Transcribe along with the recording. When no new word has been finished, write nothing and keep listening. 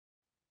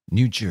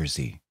New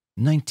Jersey,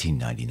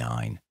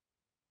 1999.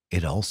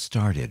 It all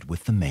started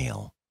with the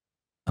mail.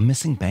 A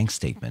missing bank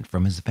statement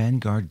from his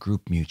Vanguard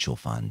Group mutual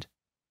fund.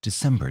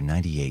 December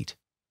 98.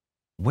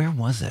 Where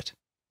was it?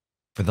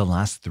 For the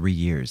last 3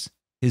 years,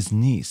 his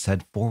niece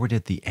had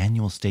forwarded the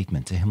annual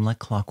statement to him like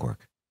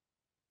clockwork.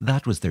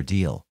 That was their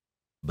deal.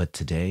 But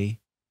today,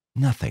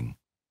 nothing.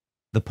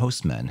 The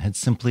postman had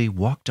simply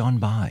walked on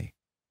by.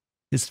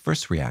 His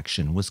first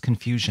reaction was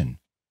confusion.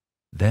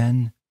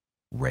 Then,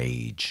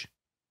 rage.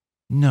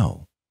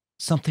 No,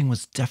 something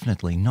was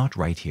definitely not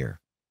right here.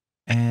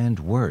 And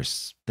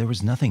worse, there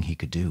was nothing he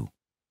could do.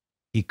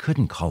 He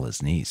couldn't call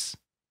his niece.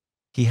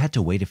 He had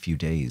to wait a few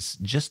days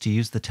just to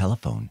use the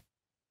telephone.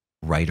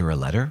 Write her a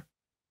letter?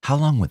 How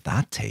long would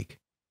that take?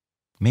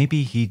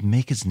 Maybe he'd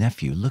make his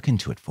nephew look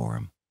into it for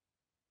him.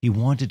 He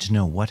wanted to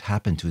know what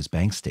happened to his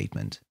bank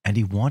statement, and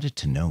he wanted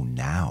to know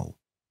now.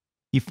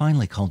 He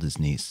finally called his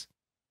niece.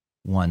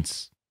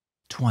 Once,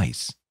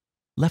 twice.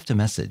 Left a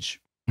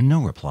message.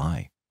 No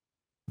reply.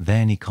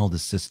 Then he called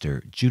his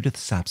sister, Judith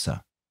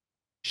Sapsa.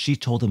 She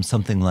told him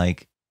something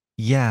like,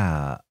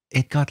 "Yeah,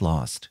 it got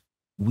lost.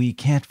 We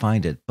can't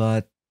find it,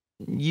 but,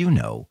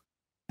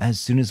 as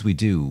soon as we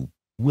do,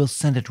 we'll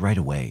send it right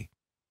away."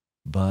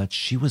 But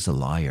she was a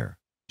liar.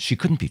 She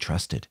couldn't be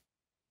trusted.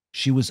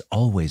 She was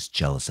always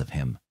jealous of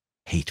him,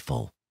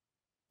 hateful.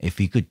 If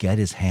he could get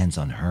his hands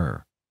on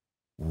her,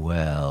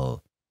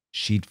 well,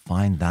 she'd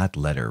find that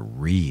letter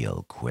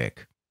real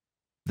quick.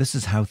 This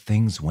is how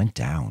things went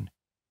down.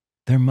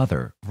 Their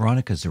mother,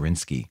 Veronica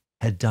Zarinsky,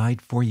 had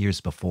died 4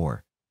 years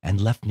before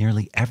and left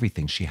nearly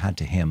everything she had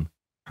to him,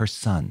 her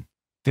son,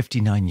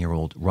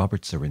 59-year-old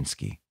Robert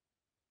Zarinsky.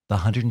 The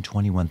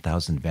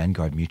 $121,000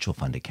 Vanguard Mutual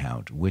Fund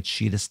account, which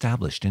she'd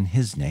established in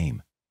his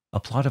name, a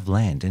plot of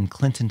land in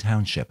Clinton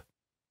Township,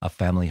 a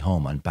family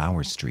home on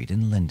Bauer Street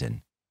in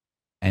Linden.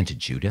 And to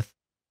Judith,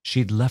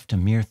 she'd left a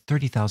mere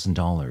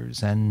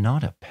 $30,000 and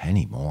not a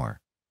penny more.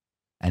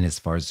 And as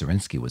far as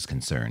Zarinsky was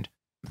concerned,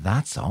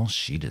 that's all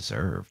she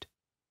deserved.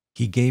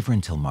 He gave her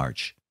until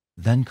March,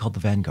 then called the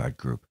Vanguard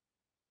Group.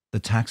 The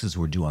taxes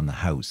were due on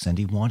the house, and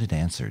he wanted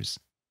answers.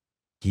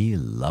 He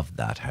loved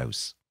that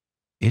house.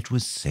 It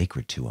was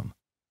sacred to him,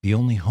 the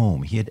only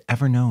home he had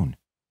ever known,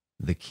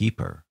 the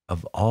keeper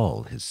of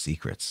all his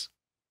secrets.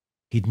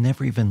 He'd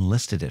never even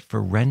listed it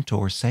for rent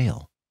or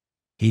sale.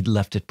 He'd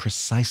left it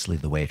precisely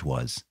the way it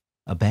was,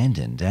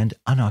 abandoned and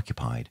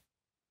unoccupied.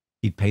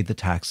 He'd paid the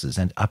taxes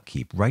and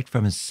upkeep right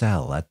from his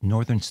cell at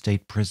Northern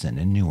State Prison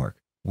in Newark,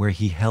 where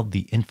he held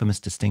the infamous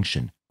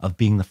distinction of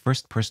being the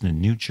first person in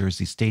New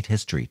Jersey state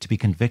history to be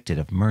convicted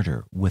of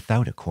murder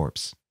without a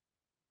corpse.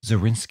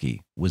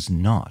 Zarinsky was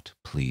not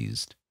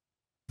pleased.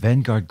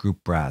 Vanguard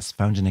Group brass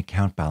found an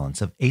account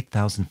balance of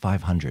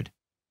 $8,500.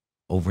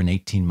 Over an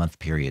 18-month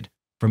period,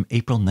 from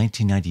April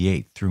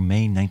 1998 through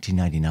May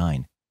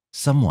 1999,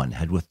 someone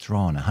had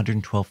withdrawn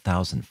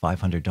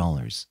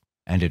 $112,500,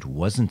 and it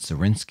wasn't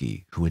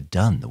Zarinsky who had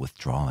done the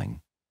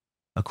withdrawing.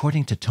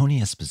 According to Tony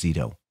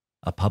Esposito,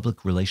 a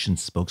public relations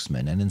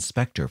spokesman and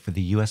inspector for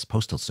the U.S.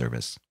 Postal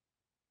Service.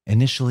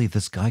 Initially,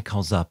 this guy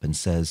calls up and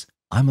says,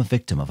 "I'm a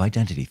victim of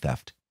identity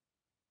theft."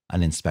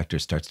 An inspector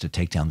starts to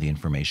take down the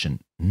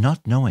information,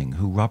 not knowing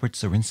who Robert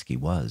Zarinsky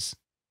was.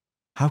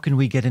 "How can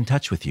we get in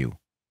touch with you?"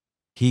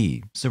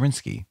 He,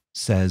 Zarinsky,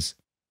 says,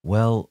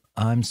 "Well,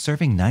 I'm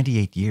serving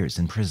 98 years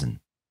in prison."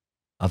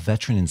 A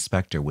veteran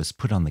inspector was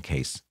put on the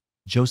case,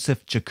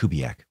 Joseph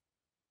Jakubiak.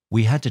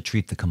 "We had to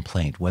treat the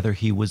complaint whether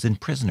he was in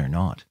prison or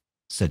not,"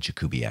 said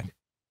Jakubiak.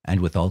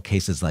 "And with all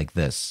cases like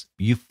this,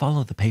 you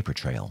follow the paper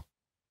trail."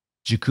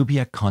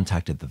 Jakubiak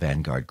contacted the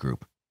Vanguard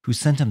Group, who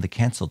sent him the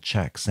canceled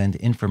checks and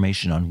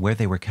information on where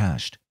they were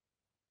cashed.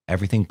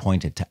 Everything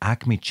pointed to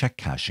Acme check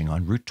cashing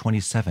on Route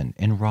 27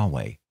 in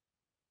Rahway.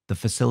 The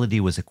facility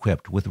was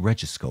equipped with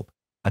Regiscope,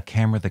 a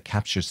camera that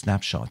captures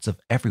snapshots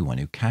of everyone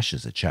who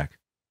cashes a check.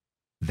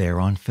 There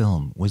on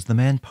film was the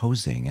man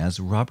posing as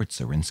Robert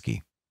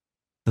Zarinsky.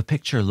 The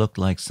picture looked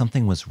like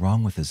something was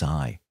wrong with his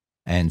eye,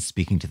 and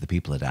speaking to the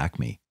people at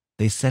Acme,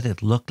 they said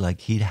it looked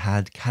like he'd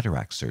had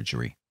cataract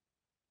surgery.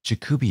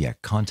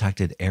 Jakubiak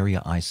contacted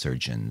area eye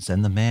surgeons,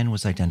 and the man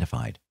was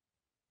identified.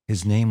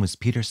 His name was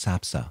Peter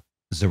Sapsa,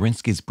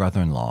 Zarinsky's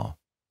brother-in-law,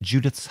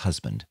 Judith's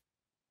husband.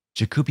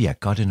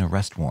 Jakubiak got an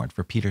arrest warrant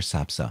for Peter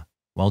Sapsa,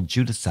 while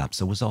Judith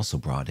Sapsa was also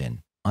brought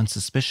in, on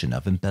suspicion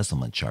of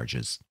embezzlement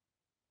charges.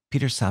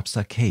 Peter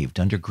Sapsa caved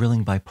under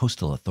grilling by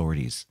postal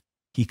authorities.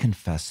 He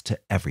confessed to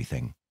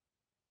everything.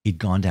 He'd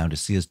gone down to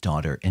see his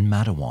daughter in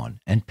Matawan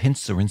and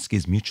pinched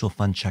Zarinsky's mutual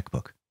fund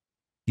checkbook.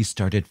 He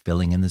started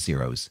filling in the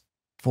zeros,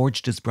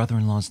 forged his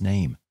brother-in-law's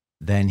name.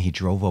 Then he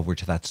drove over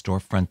to that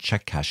storefront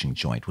check-cashing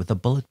joint with the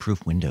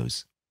bulletproof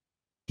windows.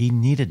 He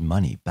needed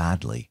money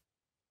badly.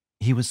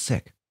 He was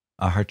sick.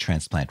 A heart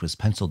transplant was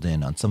penciled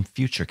in on some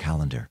future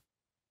calendar.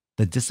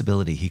 The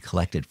disability he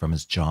collected from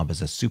his job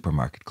as a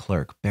supermarket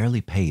clerk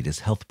barely paid his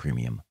health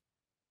premium.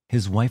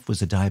 His wife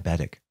was a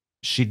diabetic.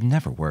 She'd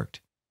never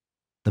worked.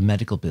 The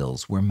medical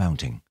bills were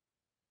mounting.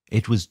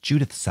 It was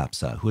Judith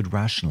Sapsa who had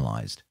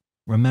rationalized,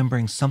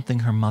 remembering something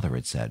her mother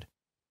had said.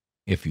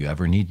 "If you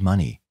ever need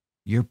money,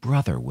 Your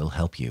brother will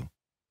help you.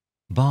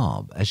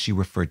 Bob, as she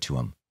referred to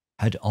him,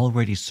 had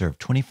already served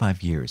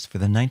 25 years for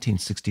the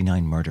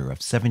 1969 murder of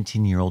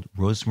 17-year-old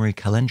Rosemary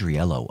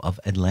Calendriello of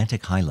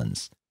Atlantic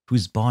Highlands,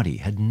 whose body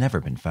had never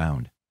been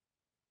found.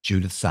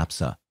 Judith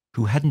Sapsa,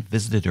 who hadn't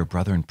visited her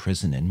brother in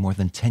prison in more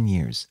than 10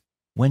 years,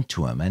 went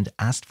to him and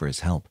asked for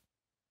his help.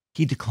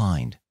 He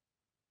declined.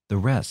 The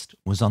rest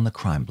was on the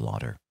crime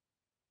blotter.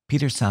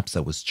 Peter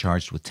Sapsa was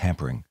charged with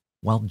tampering,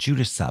 while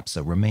Judith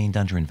Sapsa remained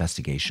under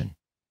investigation.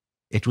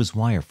 It was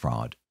wire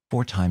fraud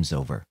 4 times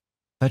over.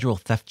 Federal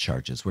theft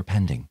charges were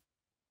pending.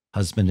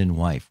 Husband and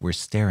wife were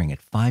staring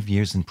at 5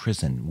 years in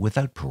prison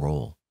without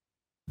parole.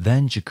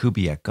 Then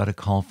Jakubiec got a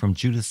call from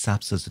Judith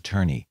Sapsa's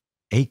attorney,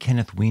 A.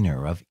 Kenneth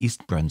Weiner of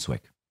East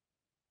Brunswick.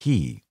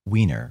 He,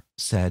 Weiner,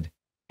 said,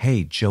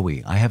 "Hey,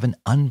 Joey, I have an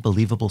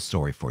unbelievable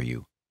story for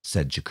you,"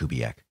 said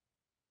Jakubiec.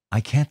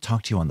 "I can't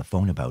talk to you on the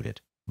phone about it,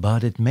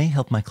 but it may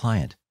help my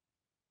client.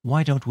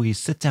 Why don't we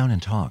sit down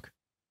and talk?"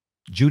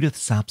 Judith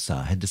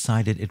Sapsa had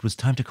decided it was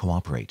time to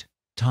cooperate,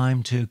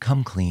 time to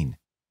come clean.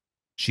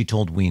 She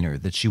told Weiner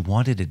that she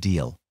wanted a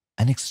deal,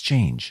 an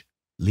exchange,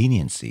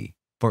 leniency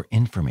for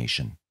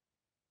information.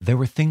 There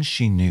were things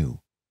she knew,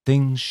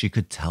 things she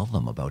could tell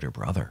them about her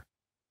brother.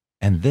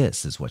 And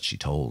this is what she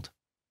told.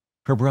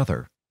 Her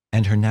brother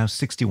and her now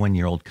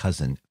 61-year-old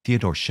cousin,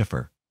 Theodore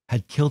Schiffer,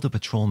 had killed a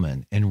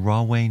patrolman in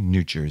Rahway,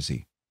 New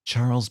Jersey,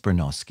 Charles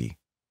Bernowski.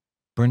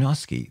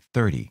 Bernowski,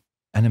 30,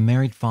 and a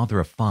married father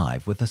of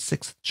 5 with a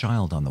 6th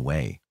child on the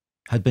way,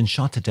 had been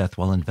shot to death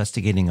while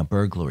investigating a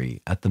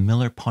burglary at the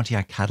Miller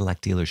Pontiac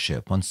Cadillac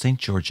dealership on St.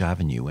 George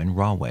Avenue in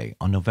Rahway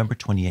on November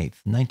 28,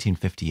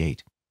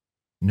 1958.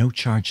 No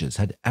charges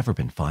had ever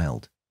been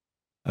filed.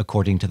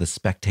 According to the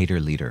Spectator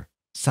leader,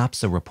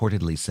 Sapsa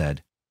reportedly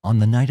said, on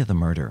the night of the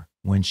murder,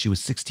 when she was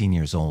 16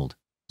 years old,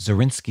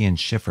 Zarinsky and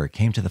Schiffer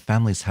came to the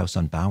family's house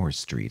on Bowers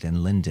Street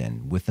in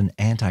Linden with an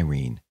Aunt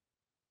Irene.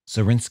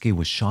 Zarinsky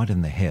was shot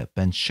in the hip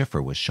and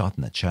Schiffer was shot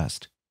in the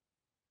chest.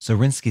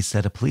 Zarinsky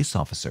said a police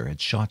officer had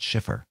shot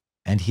Schiffer,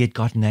 and he had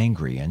gotten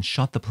angry and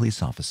shot the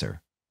police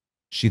officer.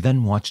 She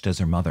then watched as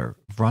her mother,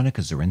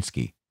 Veronica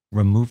Zarinsky,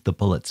 removed the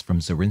bullets from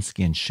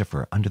Zarinsky and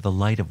Schiffer under the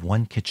light of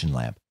one kitchen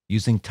lamp,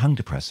 using tongue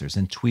depressors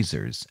and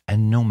tweezers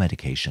and no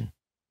medication.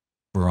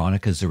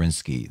 Veronica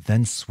Zarinsky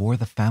then swore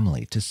the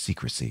family to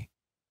secrecy.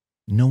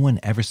 No one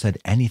ever said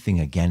anything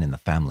again in the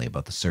family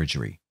about the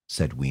surgery,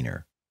 said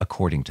Weiner,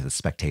 according to the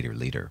Spectator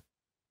leader.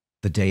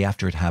 The day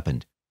after it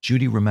happened,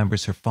 Judy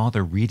remembers her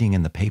father reading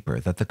in the paper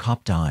that the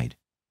cop died.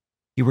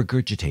 He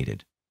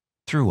regurgitated,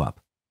 threw up.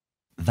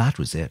 That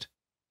was it.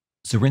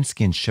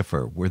 Zarinsky and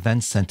Schiffer were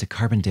then sent to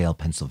Carbondale,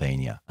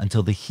 Pennsylvania,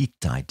 until the heat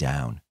died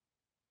down.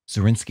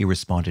 Zarinsky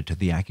responded to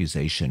the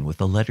accusation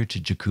with a letter to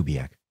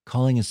Jakubiec,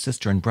 calling his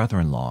sister and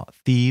brother-in-law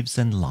thieves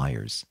and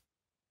liars.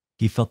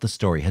 He felt the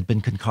story had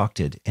been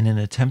concocted in an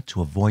attempt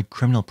to avoid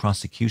criminal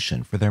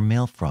prosecution for their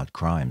mail fraud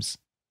crimes.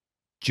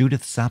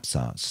 Judith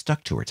Sapsa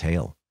stuck to her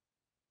tale.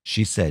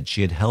 She said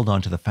she had held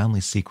on to the family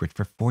secret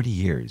for 40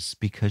 years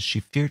because she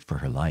feared for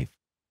her life.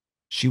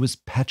 She was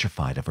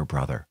petrified of her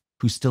brother,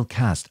 who still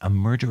cast a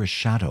murderous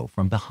shadow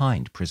from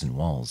behind prison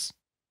walls.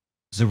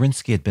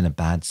 Zarinsky had been a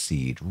bad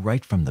seed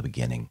right from the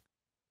beginning.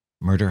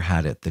 Murder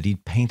had it that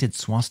he'd painted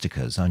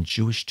swastikas on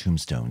Jewish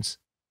tombstones.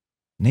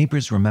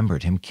 Neighbors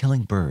remembered him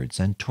killing birds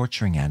and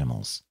torturing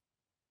animals.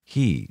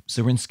 He,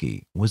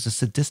 Zarinsky, was a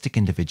sadistic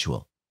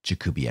individual,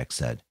 Jakubiec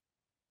said.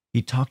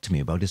 He talked to me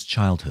about his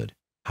childhood,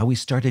 how he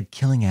started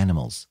killing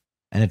animals,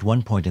 and at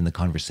one point in the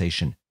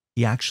conversation,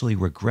 he actually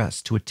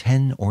regressed to a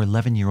 10 or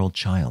 11-year-old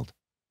child.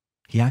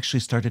 He actually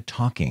started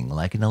talking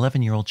like an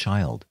 11-year-old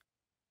child.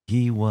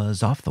 He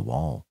was off the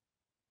wall.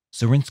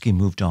 Zarinsky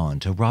moved on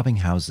to robbing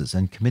houses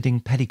and committing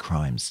petty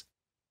crimes.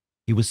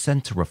 He was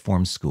sent to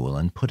reform school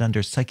and put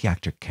under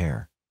psychiatric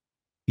care.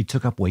 He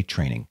took up weight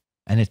training,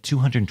 and at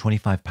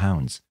 225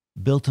 pounds,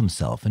 built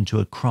himself into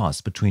a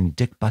cross between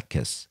Dick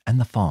Butkus and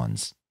the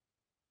Fawns.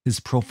 His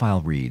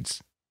profile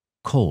reads,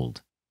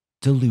 cold,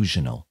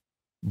 delusional,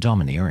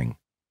 domineering,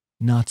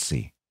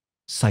 Nazi,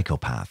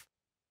 psychopath,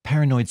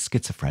 paranoid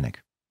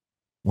schizophrenic.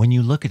 When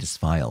you look at his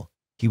file,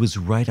 he was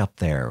right up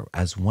there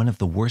as one of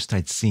the worst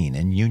I'd seen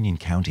in Union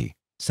County,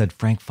 said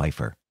Frank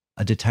Pfeiffer,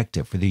 a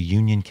detective for the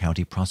Union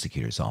County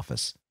Prosecutor's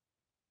Office.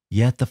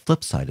 Yet the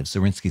flip side of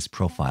Zarinsky's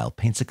profile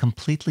paints a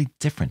completely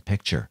different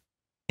picture.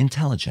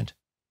 Intelligent,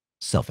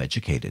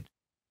 self-educated,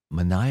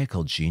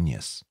 maniacal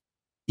genius,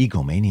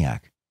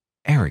 egomaniac,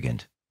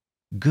 arrogant,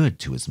 good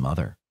to his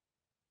mother.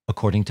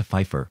 According to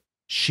Pfeiffer,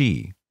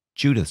 she,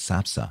 Judith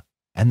Sapsa,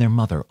 and their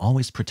mother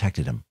always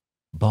protected him.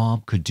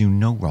 Bob could do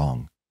no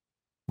wrong.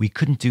 We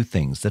couldn't do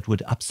things that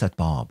would upset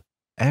Bob.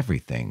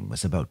 Everything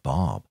was about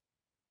Bob.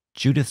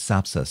 Judith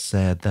Sapsa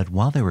said that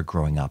while they were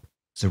growing up,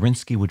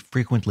 Zarinsky would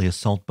frequently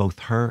assault both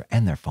her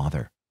and their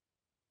father.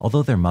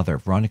 Although their mother,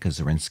 Veronica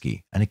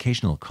Zarinsky, an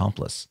occasional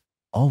accomplice,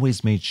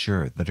 always made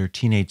sure that her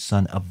teenage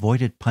son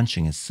avoided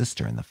punching his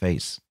sister in the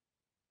face.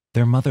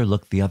 Their mother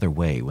looked the other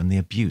way when the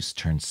abuse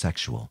turned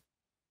sexual.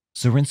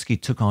 Zarinsky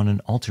took on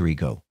an alter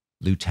ego,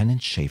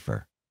 Lieutenant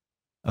Schaefer.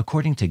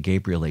 According to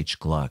Gabriel H.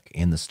 Gluck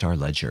in the Star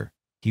Ledger,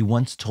 He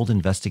once told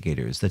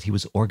investigators that he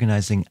was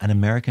organizing an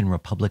American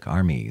Republic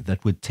army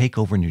that would take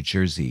over New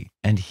Jersey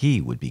and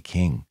he would be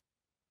king.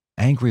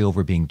 Angry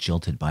over being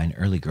jilted by an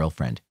early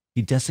girlfriend,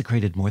 he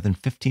desecrated more than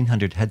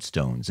 1,500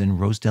 headstones in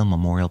Rosedale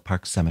Memorial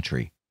Park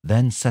Cemetery,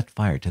 then set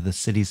fire to the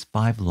city's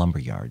 5 lumber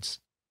yards.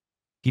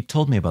 He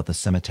told me about the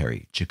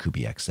cemetery,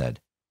 Jakubiec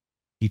said.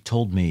 He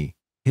told me,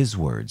 his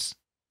words,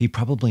 he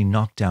probably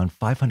knocked down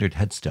 500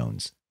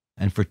 headstones,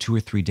 and for 2 or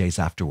 3 days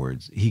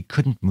afterwards, he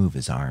couldn't move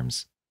his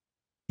arms.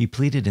 He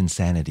pleaded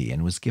insanity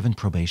and was given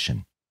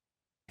probation.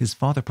 His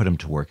father put him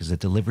to work as a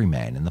delivery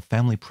man in the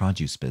family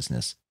produce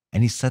business,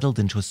 and he settled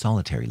into a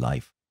solitary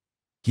life.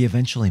 He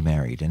eventually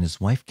married, and his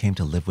wife came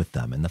to live with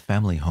them in the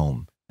family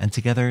home, and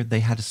together they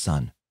had a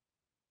son.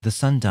 The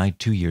son died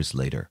 2 years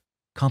later,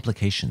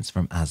 complications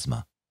from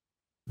asthma.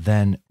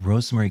 Then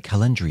Rosemary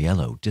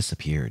Calendriello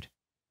disappeared.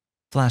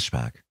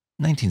 Flashback,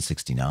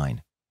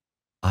 1969.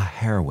 A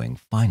harrowing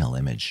final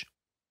image.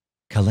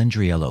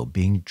 Calendriello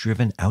being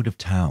driven out of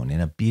town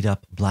in a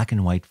beat-up black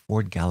and white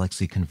Ford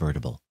Galaxy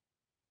convertible.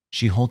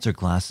 She holds her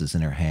glasses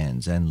in her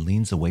hands and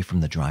leans away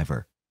from the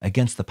driver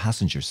against the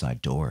passenger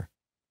side door.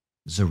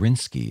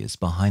 Zarinsky is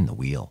behind the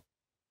wheel.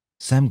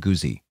 Sam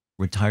Guzzi,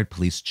 retired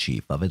police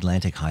chief of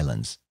Atlantic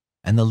Highlands,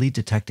 and the lead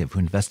detective who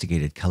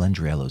investigated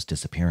Calendriello's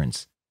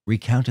disappearance,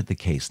 recounted the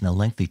case in a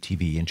lengthy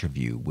TV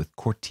interview with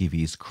Court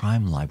TV's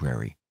Crime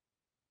Library.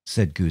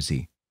 Said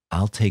Guzzi,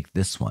 "I'll take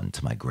this one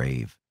to my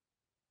grave."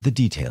 The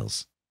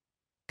details.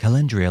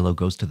 Calendriello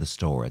goes to the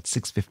store at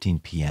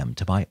 6:15 p.m.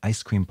 to buy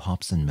ice cream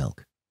pops and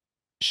milk.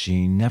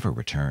 She never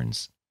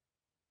returns.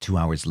 2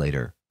 hours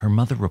later, her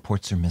mother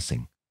reports her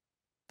missing.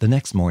 The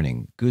next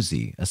morning,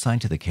 Guzzi,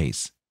 assigned to the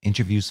case,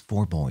 interviews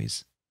 4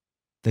 boys.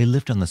 They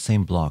lived on the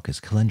same block as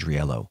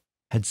Calendriello,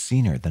 had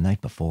seen her the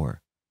night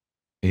before.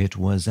 It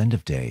was end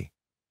of day.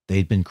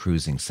 They'd been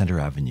cruising Center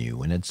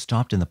Avenue and had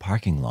stopped in the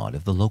parking lot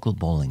of the local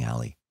bowling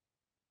alley.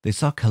 They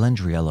saw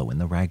Calendriello in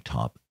the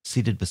ragtop,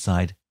 seated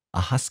beside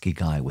a husky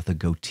guy with a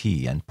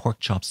goatee and pork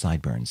chop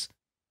sideburns.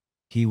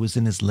 He was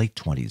in his late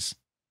 20s.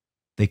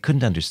 They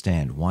couldn't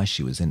understand why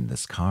she was in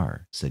this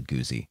car, said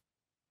Guzzi.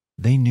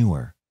 They knew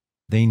her.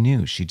 They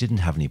knew she didn't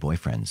have any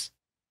boyfriends.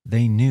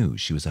 They knew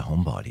she was a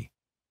homebody.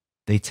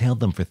 They tailed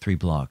them for 3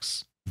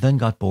 blocks, then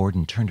got bored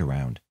and turned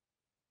around.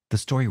 The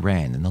story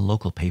ran in the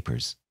local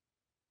papers.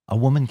 A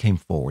woman came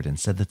forward and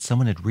said that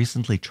someone had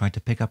recently tried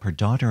to pick up her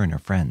daughter and her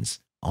friends,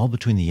 all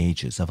between the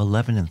ages of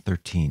 11 and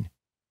 13.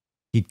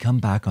 He'd come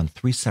back on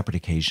 3 separate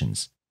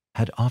occasions,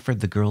 had offered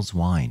the girls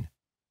wine.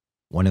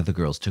 One of the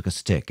girls took a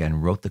stick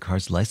and wrote the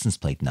car's license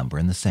plate number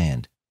in the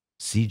sand,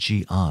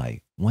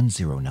 CGI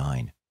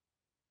 109.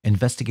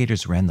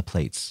 Investigators ran the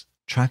plates,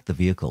 tracked the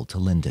vehicle to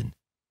Linden.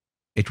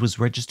 It was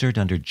registered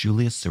under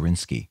Julius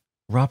Zarinsky,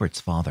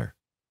 Robert's father.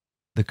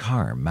 The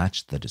car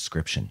matched the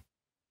description.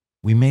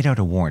 We made out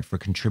a warrant for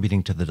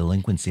contributing to the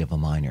delinquency of a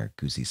minor,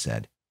 Guzzi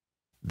said.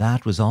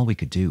 That was all we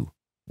could do.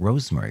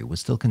 Rosemary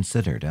was still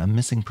considered a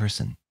missing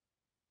person.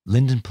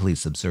 Linden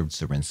police observed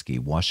Zarinsky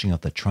washing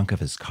out the trunk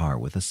of his car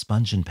with a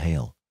sponge and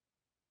pail.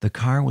 The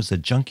car was a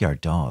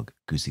junkyard dog,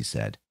 Guzzi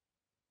said.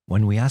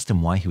 When we asked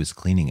him why he was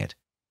cleaning it,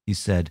 he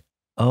said,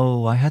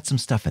 "Oh, I had some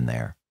stuff in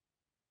there."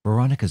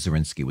 Veronica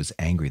Zarinsky was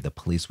angry the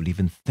police would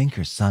even think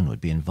her son would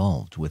be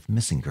involved with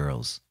missing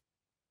girls.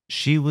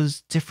 She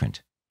was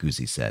different,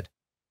 Guzzi said.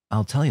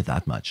 I'll tell you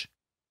that much.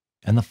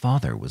 And the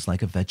father was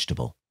like a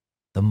vegetable.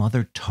 The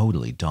mother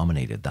totally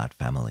dominated that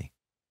family.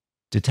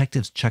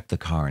 Detectives checked the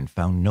car and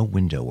found no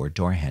window or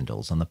door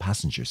handles on the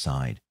passenger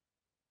side.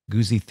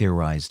 Guzzi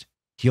theorized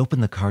he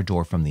opened the car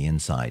door from the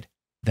inside,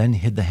 then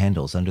hid the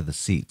handles under the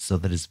seat so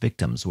that his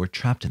victims were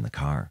trapped in the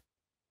car.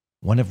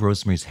 One of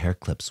Rosemary's hair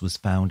clips was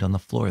found on the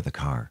floor of the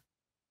car.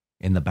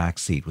 In the back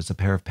seat was a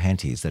pair of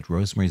panties that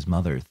Rosemary's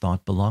mother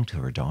thought belonged to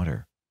her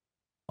daughter.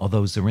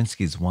 Although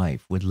Zarinsky's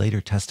wife would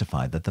later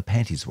testify that the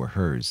panties were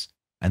hers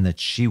and that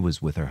she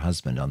was with her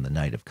husband on the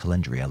night of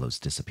Calendriello's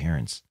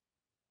disappearance.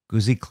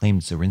 Guzzi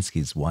claimed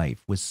Zarinsky's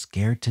wife was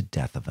scared to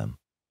death of him.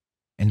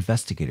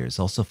 Investigators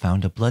also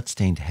found a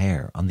blood-stained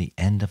hair on the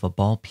end of a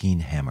ball-peen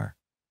hammer.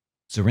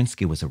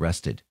 Zarinsky was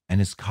arrested and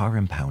his car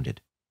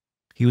impounded.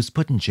 He was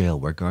put in jail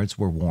where guards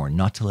were warned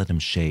not to let him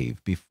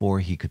shave before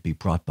he could be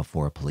brought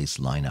before a police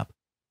lineup.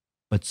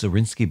 But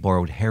Zarinsky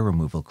borrowed hair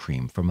removal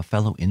cream from a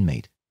fellow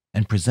inmate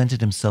and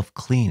presented himself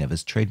clean of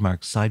his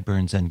trademark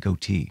sideburns and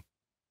goatee.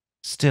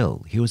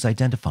 Still, he was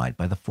identified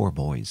by the 4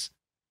 boys.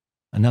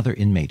 Another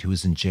inmate who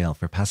was in jail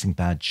for passing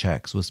bad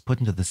checks was put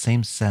into the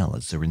same cell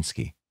as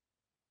Zarinsky.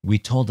 We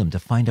told him to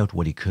find out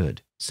what he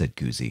could, said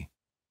Guzzi.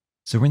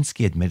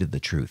 Zarinsky admitted the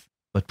truth,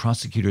 but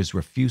prosecutors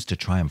refused to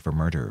try him for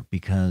murder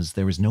because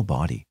there was no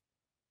body.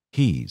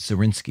 He,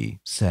 Zarinsky,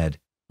 said,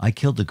 "I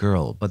killed the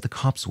girl, but the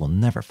cops will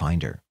never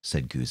find her,"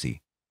 said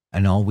Guzzi.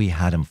 And all we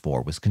had him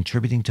for was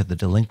contributing to the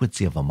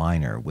delinquency of a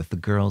minor with the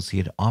girls he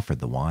had offered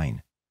the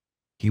wine.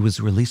 He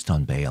was released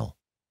on bail.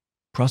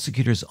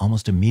 Prosecutors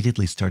almost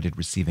immediately started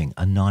receiving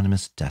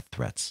anonymous death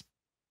threats.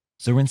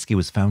 Zarinsky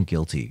was found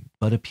guilty,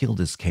 but appealed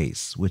his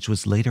case, which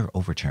was later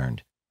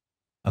overturned.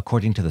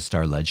 According to the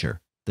Star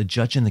Ledger, The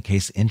judge in the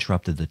case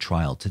interrupted the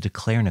trial to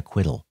declare an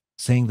acquittal,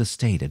 saying the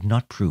state had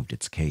not proved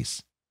its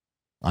case.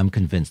 I'm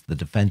convinced the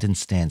defendant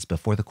stands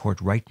before the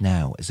court right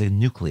now as a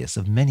nucleus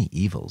of many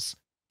evils,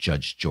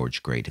 Judge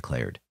George Gray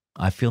declared.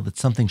 I feel that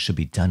something should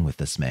be done with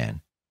this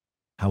man.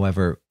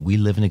 However, we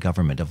live in a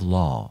government of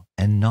law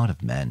and not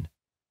of men.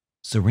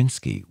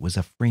 Zarinsky was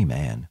a free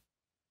man.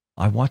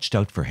 I watched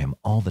out for him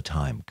all the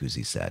time,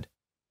 Guzzi said.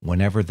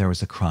 Whenever there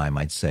was a crime,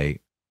 I'd say,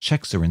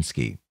 check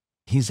Zarinsky.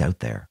 He's out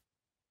there.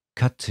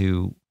 Cut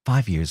to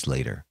 5 years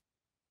later.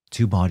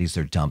 2 bodies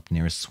are dumped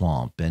near a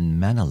swamp in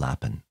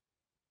Manalapan.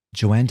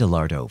 Joanne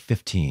DeLardo,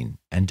 15,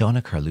 and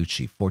Donna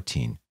Carlucci,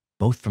 14,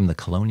 both from the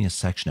Colonia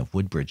section of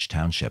Woodbridge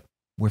Township,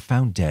 were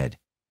found dead,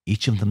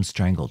 each of them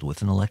strangled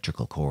with an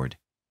electrical cord.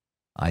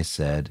 I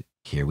said,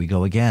 here we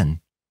go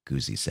again,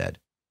 Guzzi said.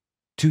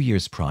 2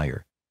 years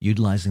prior,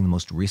 utilizing the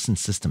most recent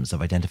systems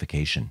of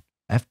identification,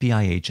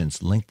 FBI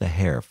agents linked the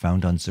hair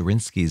found on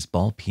Zarinsky's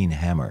ball-peen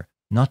hammer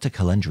not to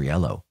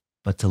Calendriello,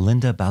 but to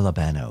Linda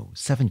Balabano,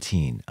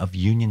 17, of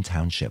Union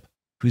Township,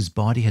 whose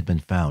body had been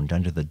found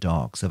under the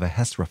docks of a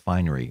Hess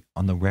refinery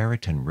on the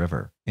Raritan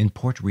River in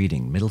Port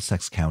Reading,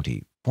 Middlesex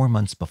County, 4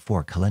 months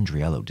before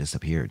Calendriello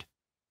disappeared.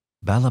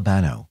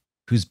 Balabano,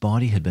 whose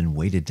body had been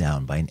weighted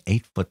down by an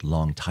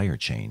 8-foot-long tire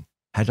chain,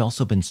 had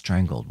also been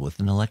strangled with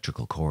an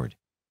electrical cord.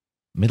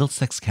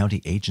 Middlesex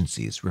County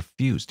agencies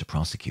refused to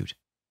prosecute.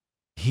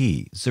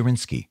 He,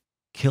 Zarinsky,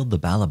 killed the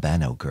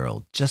Balabano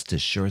girl just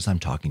as sure as I'm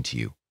talking to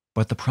you,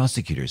 but the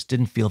prosecutors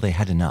didn't feel they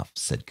had enough,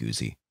 said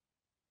Guzzi.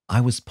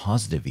 I was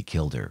positive he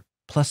killed her,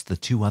 plus the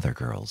 2 other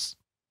girls.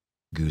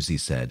 Guzzi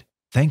said,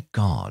 thank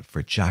God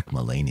for Jack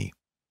Mullaney.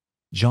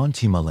 John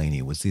T.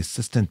 Mullaney was the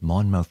assistant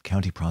Monmouth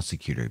County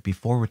prosecutor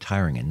before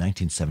retiring in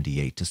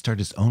 1978 to start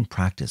his own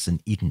practice in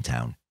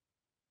Eatontown.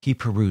 He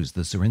perused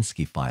the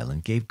Zarinsky file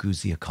and gave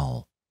Guzzi a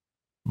call.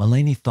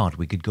 Mullaney thought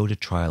we could go to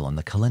trial on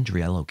the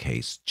Calendriello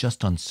case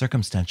just on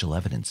circumstantial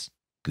evidence,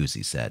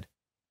 Guzzi said.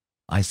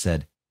 I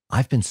said,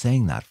 I've been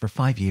saying that for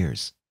 5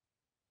 years.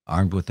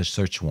 Armed with a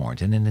search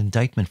warrant and an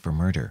indictment for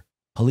murder,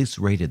 police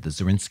raided the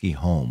Zarinsky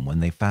home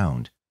when they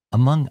found,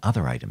 among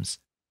other items,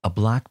 a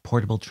black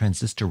portable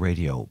transistor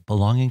radio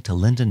belonging to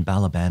Linden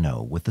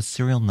Balabano with the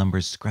serial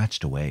numbers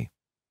scratched away.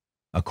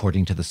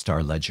 According to the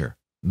Star-Ledger,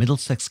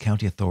 Middlesex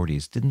County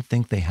authorities didn't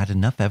think they had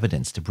enough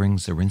evidence to bring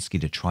Zarinsky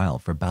to trial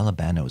for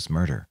Balabano's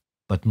murder,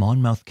 but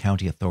Monmouth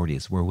County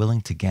authorities were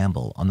willing to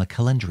gamble on the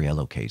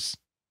Calendriello case.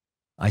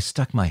 I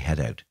stuck my head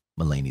out,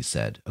 Mullaney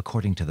said,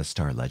 according to the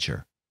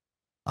Star-Ledger.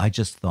 I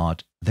just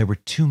thought there were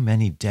too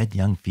many dead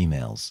young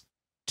females,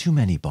 too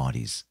many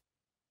bodies.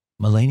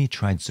 Mullaney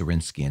tried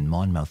Zarinsky in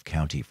Monmouth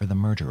County for the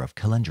murder of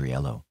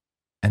Calendriello,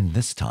 and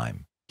this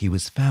time he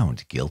was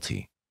found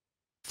guilty.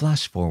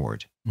 Flash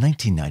forward,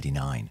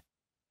 1999.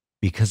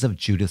 Because of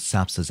Judith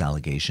Sapsa's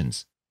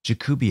allegations,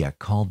 Jakubiak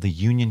called the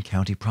Union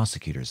County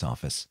Prosecutor's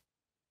Office.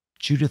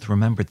 Judith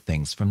remembered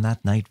things from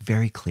that night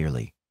very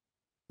clearly.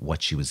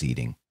 What she was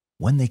eating,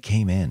 when they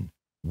came in,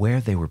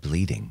 where they were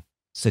bleeding,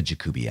 said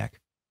Jakubiak.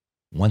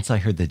 Once I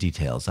heard the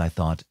details, I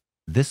thought,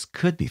 this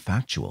could be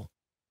factual.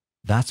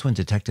 That's when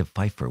Detective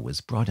Pfeiffer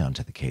was brought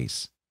onto the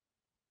case.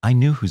 I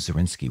knew who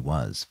Zarinsky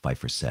was,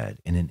 Pfeiffer said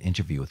in an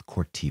interview with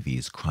Court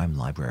TV's Crime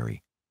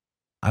Library.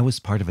 I was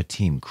part of a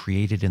team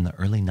created in the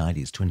early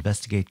 90s to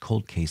investigate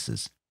cold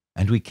cases,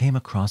 and we came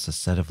across a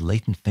set of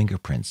latent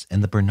fingerprints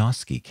in the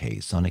Bernosky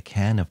case on a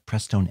can of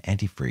Prestone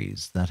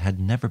antifreeze that had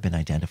never been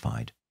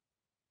identified.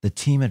 The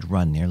team had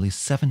run nearly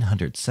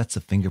 700 sets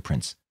of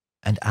fingerprints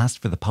and asked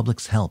for the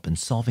public's help in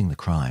solving the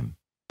crime,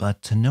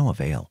 but to no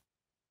avail.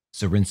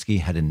 Zarinsky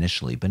had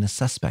initially been a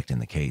suspect in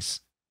the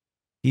case.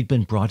 He'd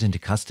been brought into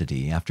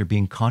custody after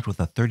being caught with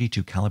a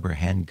 .32 caliber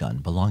handgun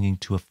belonging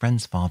to a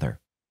friend's father,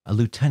 a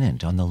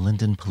lieutenant on the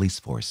Linden police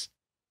force.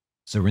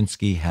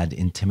 Zarinsky had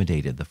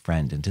intimidated the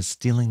friend into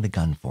stealing the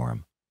gun for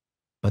him.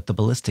 But the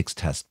ballistics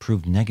test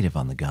proved negative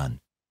on the gun,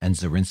 and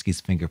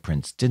Zarinsky's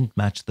fingerprints didn't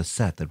match the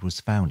set that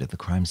was found at the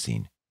crime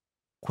scene.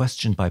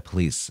 Questioned by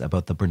police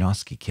about the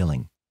Bernosky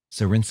killing,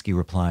 Zarinsky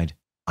replied,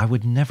 I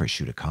would never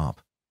shoot a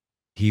cop.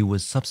 He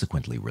was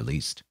subsequently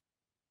released.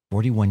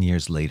 41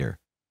 years later,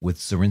 with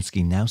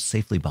Zarinsky now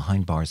safely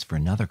behind bars for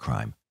another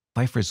crime,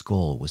 Pfeiffer's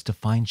goal was to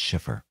find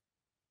Schiffer.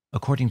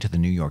 According to the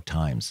New York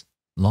Times,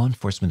 law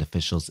enforcement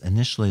officials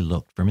initially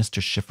looked for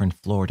Mr. Schiffer in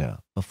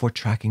Florida before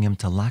tracking him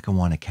to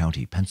Lackawanna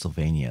County,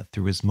 Pennsylvania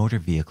through his motor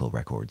vehicle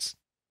records.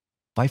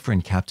 Pfeiffer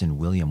and Captain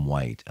William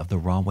White of the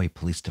Rahway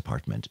Police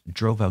Department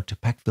drove out to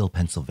Peckville,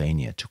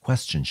 Pennsylvania to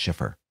question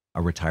Schiffer,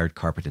 a retired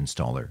carpet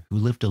installer who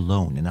lived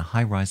alone in a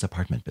high-rise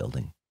apartment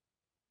building.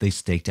 They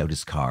staked out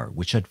his car,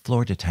 which had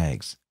Florida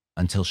tags,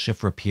 until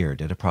Schiffer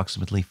appeared at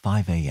approximately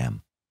 5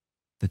 a.m.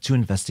 The 2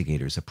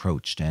 investigators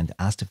approached and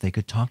asked if they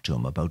could talk to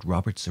him about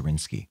Robert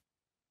Zarinsky.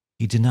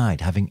 He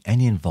denied having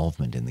any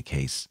involvement in the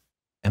case,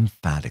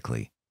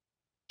 emphatically.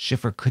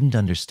 Schiffer couldn't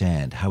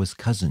understand how his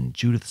cousin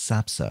Judith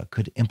Sapsa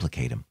could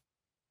implicate him.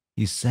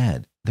 He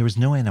said there was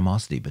no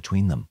animosity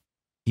between them.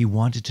 He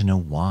wanted to know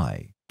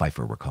why,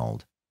 Pfeiffer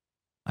recalled.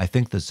 I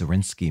think the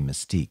Zarinsky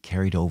mystique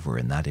carried over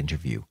in that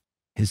interview.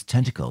 His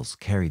tentacles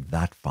carried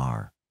that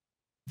far.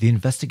 The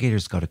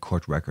investigators got a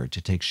court record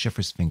to take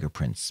Schiffer's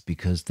fingerprints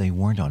because they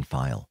weren't on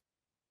file.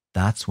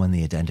 That's when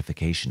the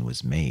identification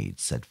was made,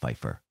 said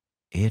Pfeiffer.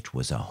 It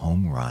was a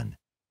home run.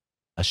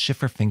 A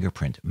Schiffer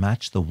fingerprint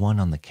matched the one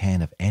on the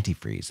can of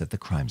antifreeze at the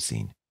crime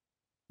scene.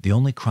 The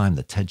only crime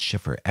that Ted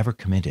Schiffer ever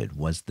committed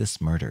was this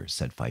murder,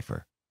 said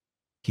Pfeiffer.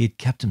 He had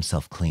kept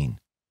himself clean.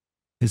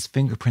 His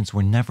fingerprints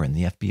were never in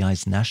the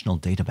FBI's National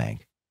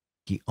Databank.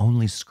 He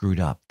only screwed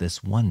up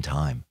this one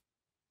time.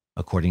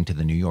 According to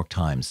the New York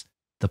Times,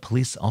 the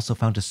police also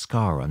found a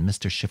scar on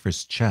Mr.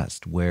 Schiffer's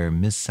chest where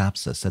Ms.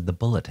 Sapsa said the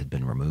bullet had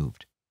been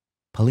removed.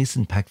 Police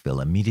in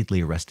Peckville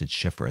immediately arrested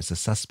Schiffer as a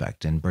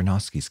suspect in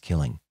Bernowski's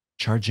killing,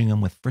 charging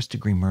him with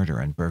first-degree murder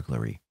and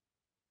burglary.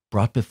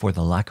 Brought before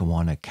the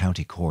Lackawanna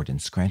County Court in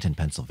Scranton,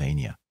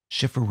 Pennsylvania,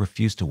 Schiffer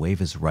refused to waive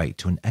his right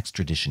to an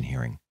extradition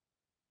hearing.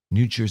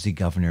 New Jersey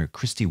Governor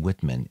Christy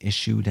Whitman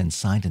issued and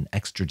signed an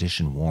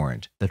extradition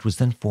warrant that was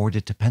then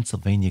forwarded to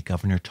Pennsylvania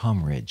Governor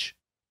Tom Ridge.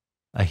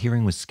 A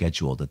hearing was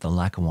scheduled at the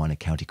Lackawanna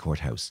County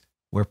Courthouse,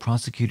 where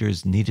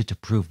prosecutors needed to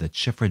prove that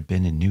Schiffer had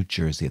been in New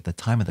Jersey at the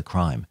time of the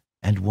crime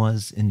and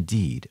was,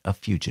 indeed, a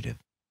fugitive.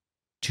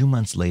 2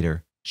 months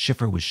later,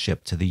 Schiffer was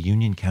shipped to the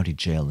Union County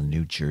Jail in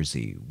New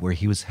Jersey, where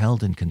he was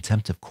held in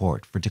contempt of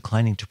court for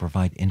declining to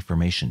provide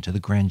information to the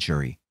grand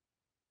jury.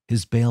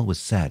 His bail was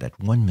set at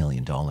 $1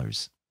 million.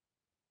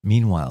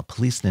 Meanwhile,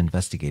 police and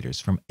investigators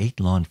from 8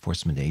 law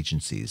enforcement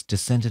agencies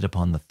descended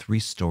upon the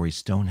 3-story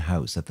stone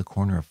house at the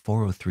corner of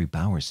 403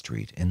 Bower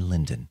Street in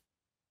Linden.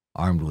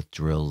 Armed with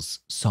drills,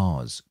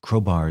 saws,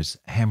 crowbars,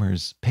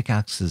 hammers,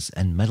 pickaxes,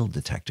 and metal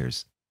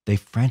detectors, they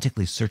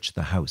frantically searched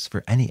the house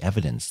for any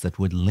evidence that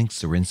would link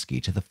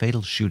Zarinsky to the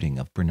fatal shooting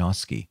of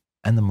Bernowski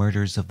and the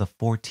murders of the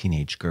 4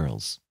 teenage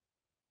girls.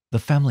 The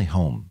family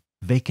home,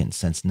 vacant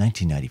since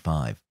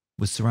 1995,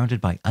 was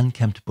surrounded by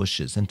unkempt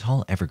bushes and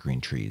tall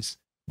evergreen trees,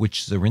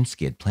 which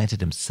Zarinsky had planted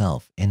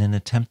himself in an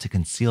attempt to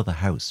conceal the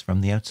house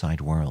from the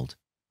outside world.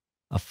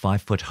 A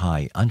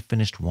 5-foot-high,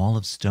 unfinished wall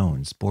of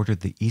stones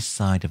bordered the east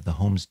side of the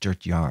home's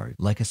dirt yard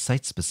like a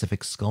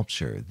site-specific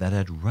sculpture that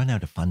had run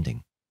out of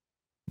funding.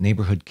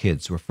 Neighborhood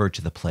kids referred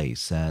to the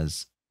place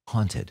as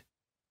haunted.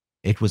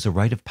 It was a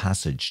rite of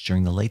passage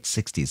during the late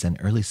 60s and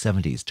early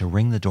 70s to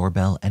ring the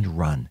doorbell and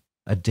run,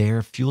 a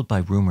dare fueled by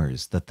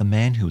rumors that the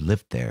man who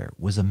lived there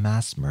was a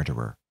mass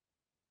murderer.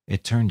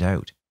 It turned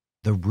out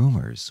the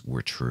rumors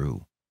were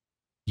true.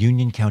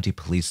 Union County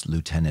Police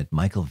Lieutenant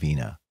Michael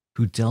Vina,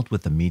 who dealt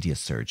with the media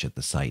surge at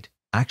the site,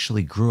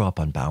 actually grew up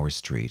on Bower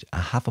Street, a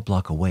half a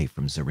block away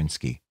from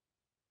Zarinsky.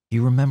 He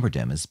remembered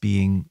him as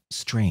being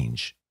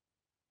strange.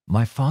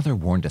 "My father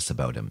warned us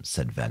about him,"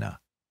 said Vena.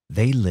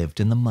 "They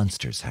lived in the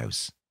Munsters'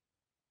 house.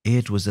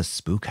 It was a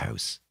spook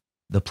house,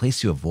 the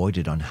place you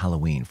avoided on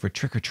Halloween for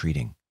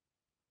trick-or-treating.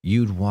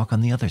 You'd walk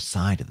on the other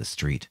side of the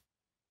street.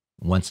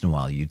 Once in a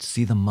while you'd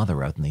see the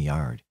mother out in the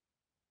yard.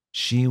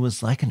 She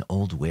was like an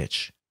old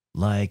witch,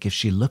 like if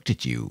she looked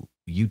at you,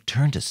 you'd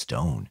turn to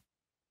stone.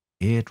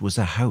 It was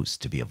a house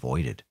to be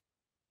avoided."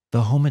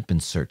 The home had been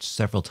searched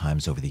several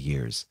times over the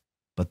years,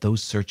 but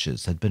those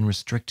searches had been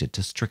restricted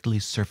to strictly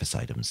surface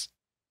items.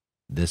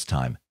 This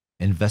time,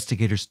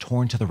 investigators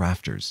tore into the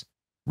rafters,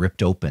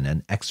 ripped open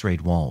and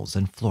x-rayed walls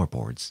and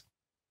floorboards.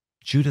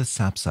 Judith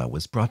Sapsa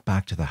was brought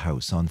back to the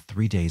house on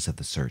 3 days of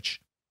the search,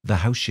 the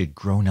house she had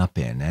grown up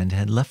in and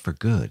had left for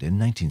good in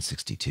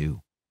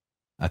 1962.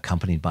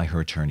 Accompanied by her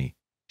attorney,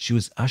 she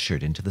was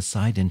ushered into the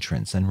side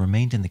entrance and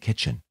remained in the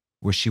kitchen,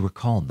 where she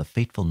recalled the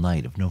fateful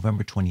night of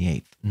November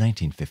 28,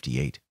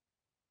 1958.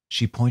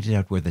 She pointed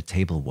out where the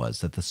table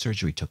was that the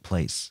surgery took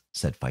place,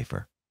 said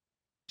Pfeiffer.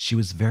 She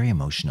was very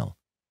emotional.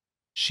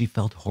 She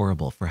felt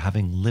horrible for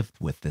having lived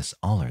with this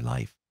all her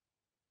life.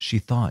 She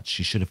thought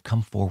she should have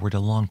come forward a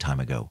long time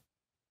ago.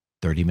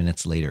 30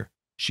 minutes later,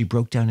 she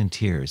broke down in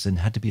tears and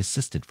had to be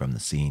assisted from the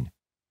scene.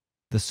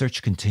 The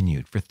search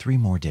continued for 3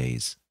 more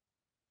days.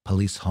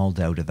 Police hauled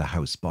out of the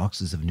house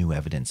boxes of new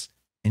evidence,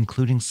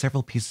 including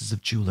several pieces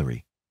of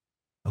jewelry.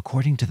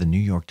 According to the New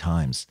York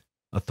Times,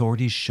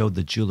 authorities showed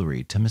the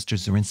jewelry to Mr.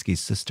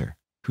 Zarinsky's sister,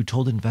 who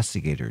told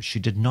investigators she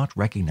did not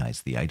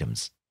recognize the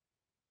items.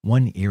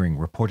 One earring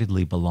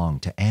reportedly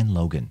belonged to Ann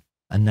Logan,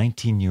 a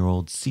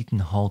 19-year-old Seton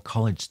Hall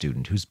College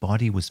student whose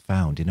body was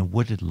found in a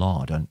wooded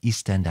lot on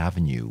East End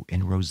Avenue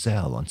in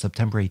Roselle on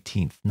September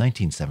 18,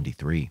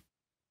 1973.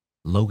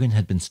 Logan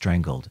had been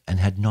strangled and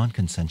had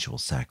non-consensual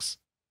sex.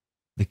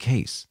 The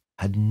case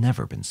had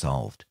never been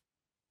solved.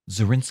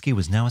 Zarinsky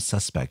was now a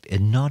suspect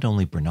in not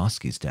only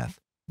Bernowski's death,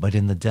 but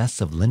in the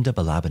deaths of Linda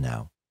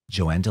Balabanow,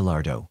 Joanne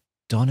DeLardo,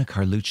 Donna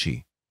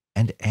Carlucci,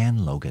 and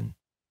Ann Logan.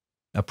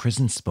 A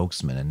prison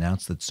spokesman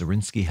announced that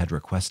Zarinsky had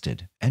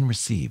requested and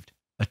received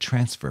a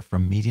transfer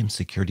from medium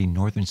security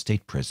Northern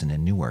State Prison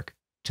in Newark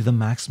to the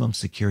maximum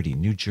security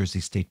New Jersey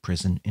State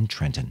Prison in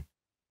Trenton.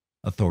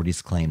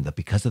 Authorities claimed that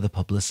because of the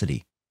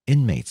publicity,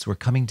 inmates were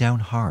coming down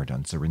hard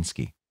on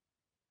Zarinsky.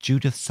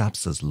 Judith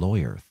Sapsa's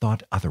lawyer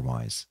thought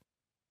otherwise.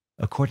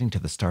 According to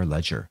the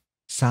Star-Ledger,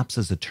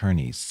 Sapsa's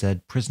attorneys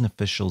said prison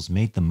officials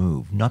made the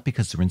move not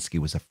because Zarinsky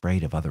was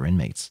afraid of other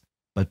inmates,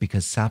 but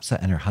because Sapsa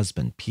and her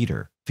husband,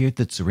 Peter, feared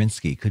that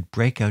Zarinsky could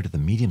break out of the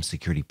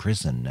medium-security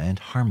prison and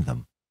harm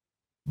them.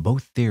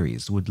 Both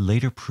theories would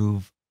later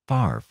prove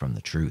far from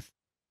the truth.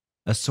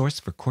 A source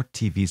for Court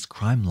TV's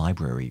crime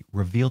library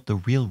revealed the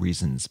real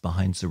reasons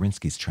behind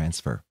Zarinsky's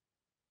transfer.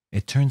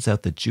 It turns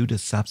out that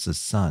Judith Sapsa's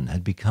son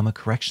had become a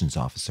corrections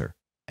officer,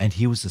 and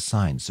he was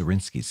assigned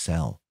Zarinsky's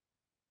cell.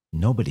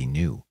 Nobody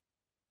knew.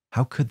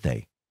 How could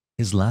they?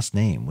 His last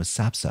name was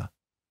Sapsa.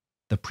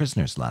 The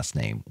prisoner's last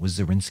name was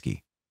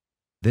Zarinsky.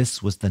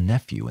 This was the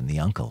nephew and the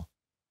uncle.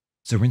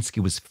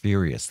 Zarinsky was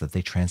furious that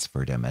they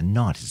transferred him and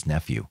not his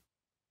nephew.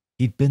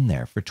 He'd been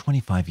there for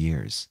 25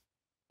 years.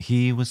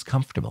 He was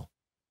comfortable.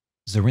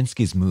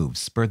 Zarinsky's move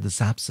spurred the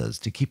Sapsas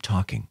to keep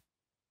talking.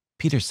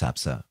 Peter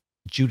Sapsa,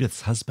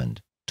 Judith's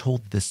husband,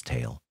 told this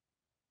tale.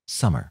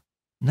 Summer,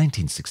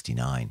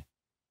 1969.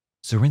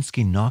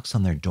 Zarinsky knocks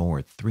on their door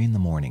at 3 in the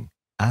morning,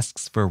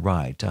 asks for a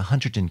ride to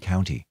Hunterdon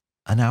County,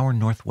 an hour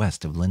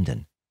northwest of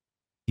Linden.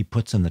 He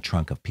puts in the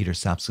trunk of Peter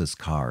Sapsa's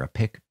car a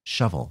pick,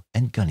 shovel,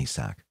 and gunny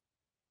sack.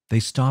 They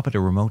stop at a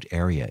remote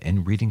area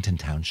in Readington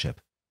Township.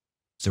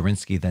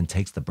 Zarinsky then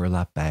takes the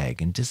burlap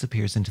bag and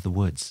disappears into the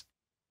woods.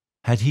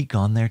 Had he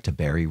gone there to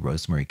bury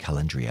Rosemary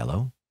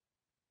Calandriello?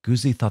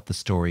 Guzzi thought the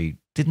story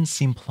didn't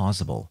seem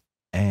plausible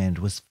and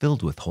was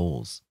filled with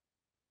holes.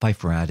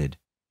 Pfeiffer added,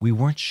 "We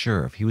weren't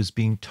sure if he was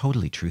being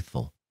totally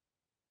truthful.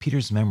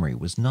 Peter's memory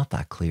was not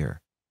that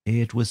clear.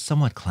 It was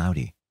somewhat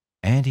cloudy,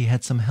 and he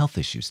had some health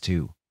issues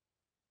too.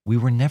 We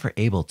were never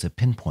able to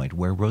pinpoint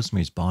where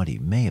Rosemary's body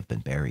may have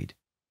been buried."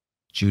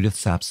 Judith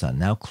Sapsa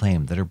now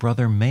claimed that her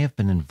brother may have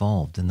been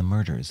involved in the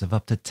murders of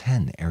up to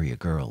 10 area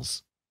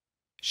girls.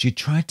 She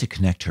tried to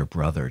connect her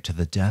brother to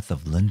the death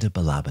of Linda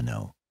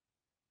Balabino.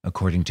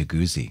 According to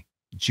Guzzi,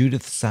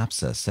 Judith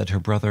Sapsa said her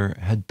brother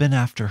had been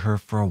after her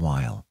for a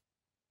while.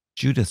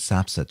 Judith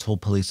Sapsa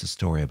told police a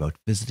story about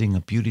visiting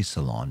a beauty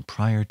salon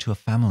prior to a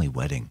family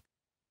wedding.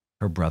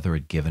 Her brother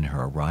had given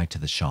her a ride to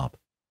the shop,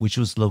 which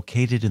was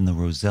located in the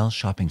Roselle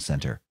Shopping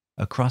Center,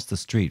 across the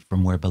street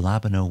from where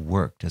Balabino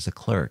worked as a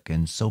clerk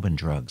in Sobin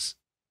Drugs.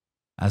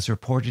 As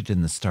reported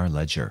in the Star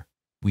Ledger,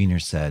 Wiener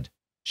said,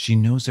 "She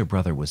knows her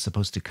brother was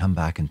supposed to come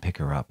back and pick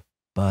her up,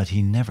 but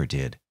he never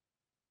did.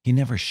 He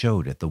never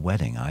showed at the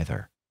wedding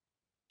either."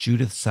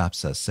 Judith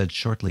Sapsa said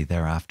shortly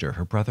thereafter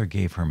her brother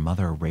gave her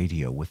mother a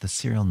radio with the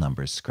serial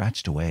numbers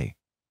scratched away.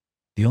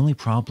 The only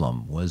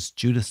problem was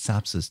Judith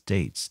Sapsa's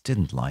dates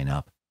didn't line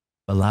up.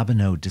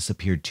 Balabino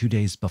disappeared 2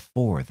 days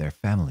before their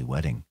family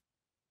wedding.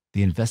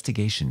 The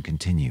investigation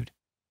continued.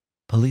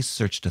 Police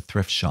searched a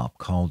thrift shop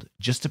called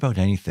Just About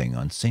Anything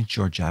on St.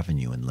 George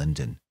Avenue in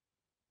Linden.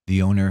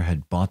 The owner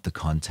had bought the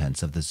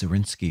contents of the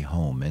Zarinsky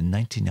home in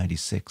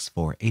 1996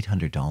 for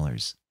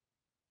 $800.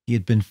 He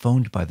had been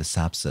phoned by the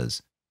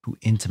Sapsas, who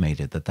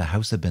intimated that the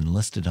house had been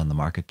listed on the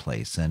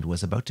marketplace and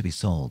was about to be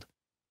sold.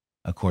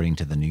 According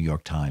to the New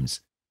York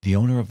Times, the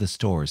owner of the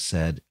store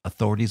said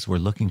authorities were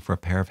looking for a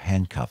pair of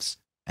handcuffs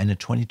and a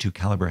 .22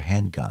 caliber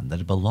handgun that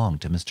had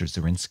belonged to Mr.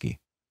 Zarinsky.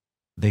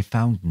 They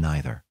found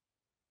neither.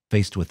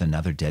 Faced with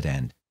another dead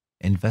end,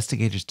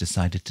 investigators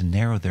decided to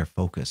narrow their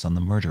focus on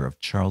the murder of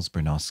Charles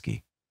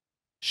Bernowski.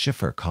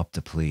 Schiffer copped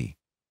a plea.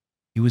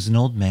 He was an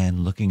old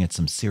man looking at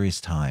some serious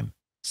time,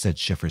 said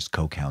Schiffer's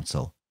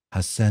co-counsel,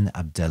 Hassan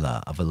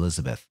Abdallah of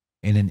Elizabeth,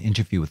 in an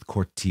interview with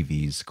Court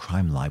TV's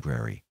Crime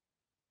Library.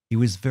 He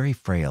was very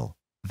frail,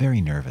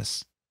 very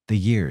nervous. The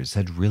years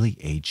had really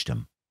aged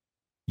him.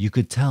 You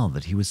could tell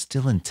that he was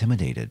still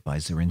intimidated by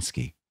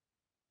Zarinsky.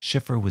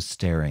 Schiffer was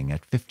staring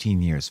at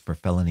 15 years for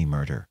felony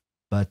murder,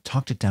 but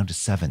talked it down to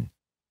 7,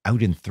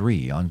 out in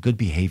 3 on good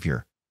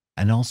behavior,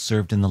 and all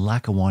served in the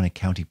Lackawanna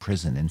County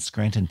Prison in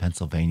Scranton,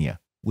 Pennsylvania,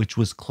 which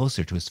was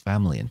closer to his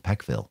family in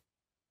Peckville.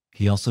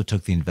 He also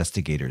took the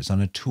investigators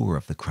on a tour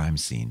of the crime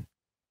scene.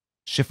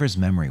 Schiffer's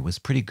memory was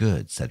pretty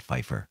good, said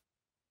Pfeiffer.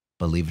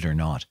 Believe it or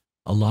not,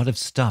 a lot of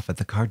stuff at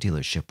the car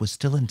dealership was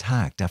still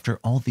intact after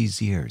all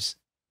these years.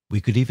 We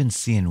could even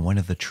see in one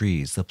of the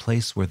trees the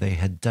place where they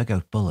had dug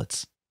out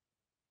bullets.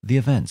 The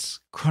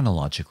events,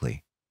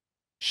 chronologically.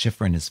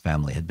 Schiffer and his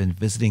family had been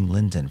visiting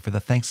Linden for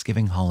the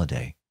Thanksgiving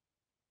holiday.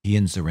 He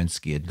and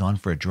Zarinsky had gone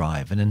for a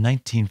drive in a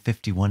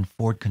 1951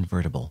 Ford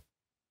convertible.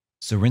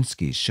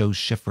 Zarinsky shows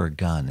Schiffer a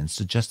gun and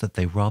suggests that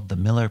they rob the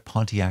Miller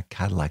Pontiac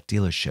Cadillac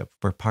dealership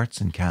for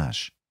parts and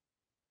cash.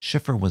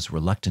 Schiffer was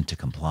reluctant to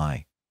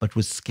comply, but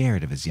was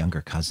scared of his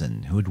younger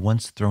cousin, who had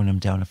once thrown him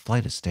down a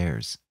flight of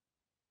stairs.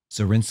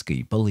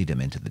 Zarinsky bullied him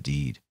into the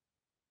deed.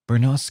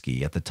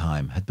 Bernowski, at the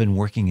time, had been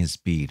working his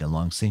beat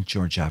along St.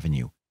 George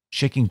Avenue,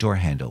 shaking door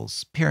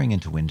handles, peering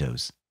into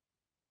windows.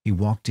 He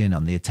walked in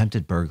on the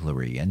attempted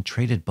burglary and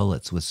traded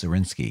bullets with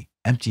Zarinsky,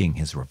 emptying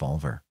his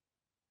revolver.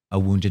 A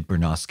wounded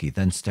Bernowski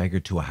then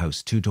staggered to a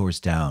house 2 doors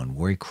down,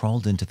 where he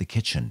crawled into the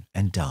kitchen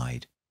and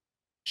died.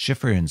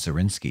 Schiffer and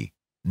Zarinsky,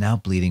 now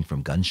bleeding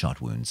from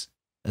gunshot wounds,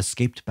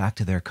 escaped back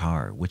to their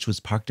car, which was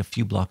parked a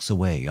few blocks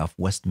away off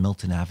West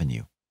Milton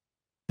Avenue.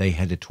 They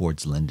headed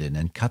towards Linden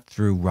and cut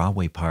through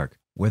Rahway Park,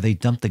 where they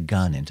dumped the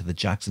gun into the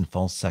Jackson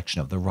Falls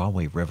section of the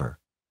Rahway River.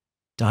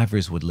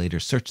 Divers would later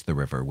search the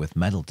river with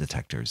metal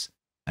detectors,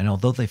 and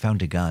although they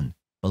found a gun,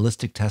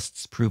 ballistic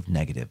tests proved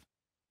negative.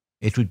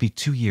 It would be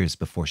 2 years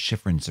before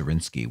Schiffer and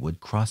Zarinsky would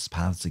cross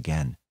paths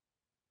again.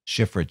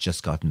 Schiffer had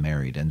just gotten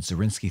married, and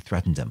Zarinsky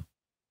threatened him,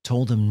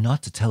 told him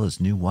not to tell his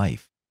new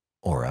wife,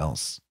 or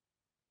else.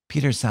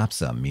 Peter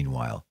Sapsa,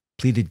 meanwhile,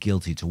 pleaded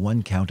guilty to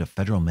 1 count of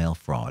federal mail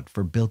fraud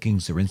for bilking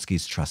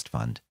Zarinsky's trust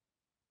fund.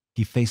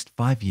 He faced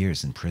 5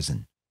 years in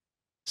prison.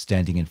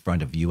 Standing in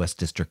front of U.S.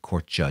 District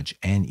Court Judge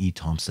Ann E.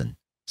 Thompson,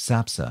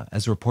 Sapsa,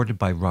 as reported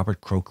by Robert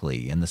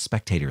Croakley in the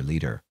Spectator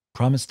Leader,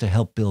 promised to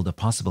help build a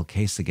possible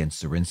case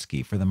against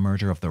Zarinsky for the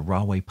murder of the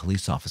Rahway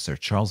police officer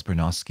Charles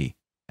Bernowski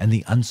and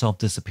the unsolved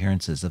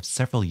disappearances of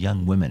several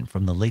young women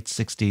from the late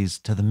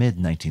 60s to the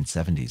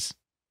mid-1970s.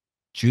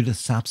 Judith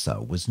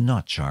Sapsa was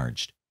not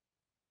charged.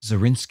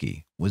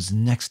 Zarinsky was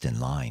next in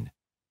line.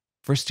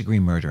 First-degree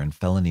murder and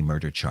felony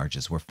murder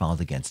charges were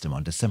filed against him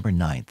on December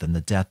 9th in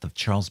the death of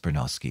Charles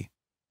Bernowski.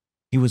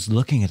 He was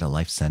looking at a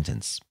life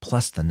sentence,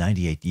 plus the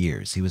 98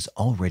 years he was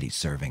already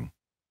serving.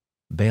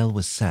 Bail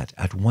was set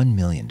at $1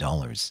 million.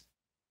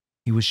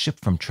 He was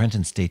shipped from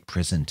Trenton State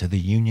Prison to the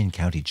Union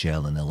County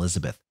Jail in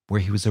Elizabeth,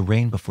 where he was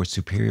arraigned before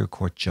Superior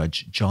Court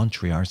Judge John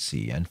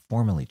Triarci and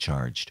formally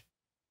charged.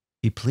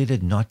 He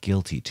pleaded not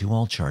guilty to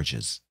all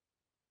charges.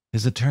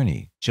 His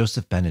attorney,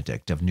 Joseph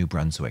Benedict of New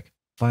Brunswick,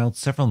 filed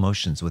several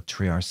motions with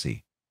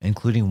Triarci,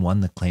 including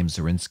one that claims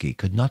Zarinsky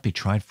could not be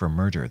tried for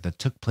murder that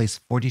took place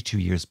 42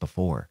 years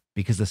before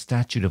because the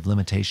statute of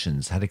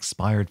limitations had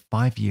expired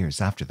 5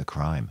 years after the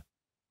crime.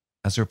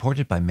 As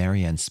reported by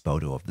Marianne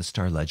Spoto of the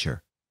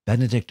Star-Ledger,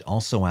 Benedict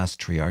also asked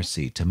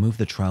Triarci to move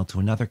the trial to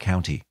another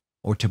county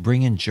or to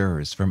bring in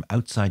jurors from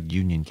outside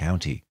Union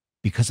County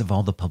because of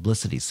all the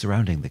publicity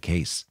surrounding the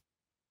case.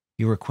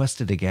 He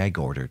requested a gag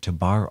order to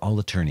bar all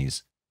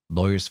attorneys,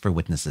 lawyers for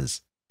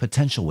witnesses,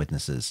 potential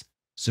witnesses,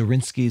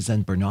 Zarinsky's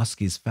and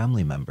Bernowski's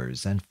family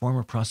members, and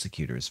former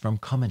prosecutors from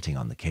commenting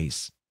on the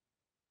case.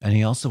 And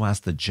he also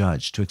asked the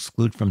judge to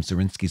exclude from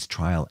Zarinsky's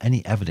trial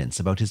any evidence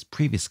about his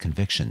previous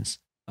convictions,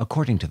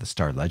 according to the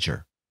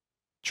Star-Ledger.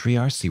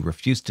 Triarci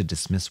refused to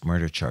dismiss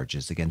murder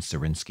charges against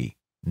Zarinsky,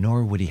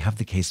 nor would he have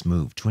the case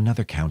moved to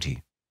another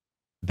county.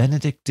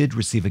 Benedict did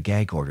receive a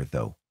gag order,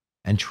 though,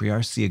 and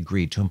Triarci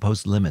agreed to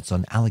impose limits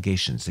on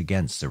allegations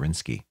against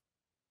Zarinsky.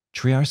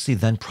 Triarci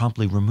then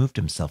promptly removed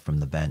himself from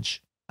the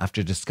bench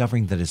after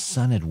discovering that his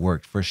son had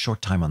worked for a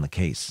short time on the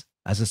case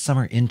as a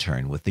summer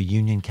intern with the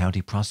Union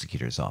County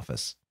Prosecutor's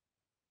Office.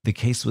 The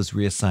case was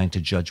reassigned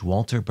to Judge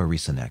Walter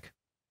Barisonek.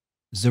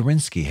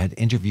 Zarinsky had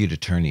interviewed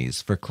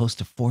attorneys for close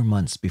to 4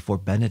 months before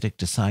Benedict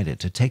decided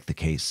to take the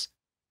case.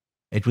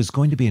 It was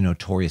going to be a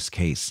notorious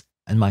case,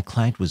 and my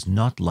client was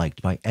not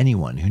liked by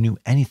anyone who knew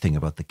anything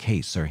about the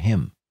case or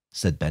him,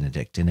 said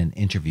Benedict in an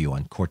interview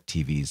on Court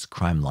TV's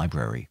Crime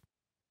Library.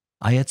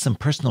 I had some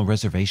personal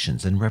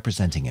reservations in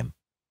representing him.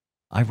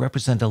 I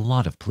represent a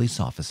lot of police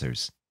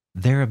officers.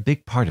 They're a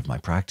big part of my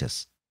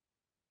practice.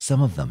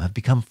 Some of them have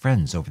become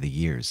friends over the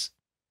years.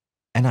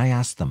 And I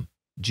asked them,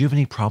 do you have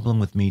any problem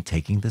with me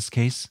taking this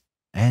case?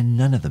 And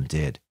none of them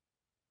did.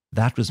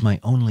 That was my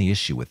only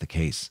issue with the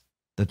case,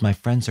 that my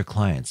friends or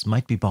clients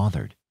might be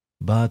bothered.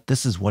 But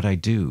this is what I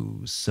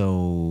do,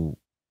 so...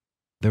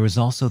 There was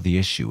also the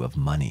issue of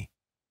money.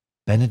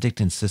 Benedict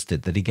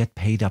insisted that he get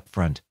paid up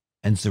front,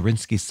 and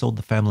Zarinsky sold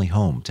the family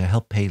home to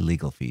help pay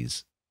legal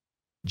fees.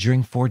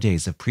 During 4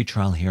 days of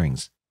pretrial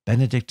hearings,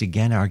 Benedict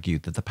again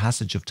argued that the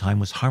passage of time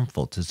was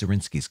harmful to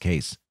Zarinsky's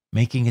case,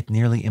 making it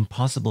nearly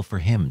impossible for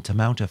him to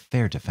mount a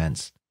fair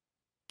defense.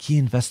 Key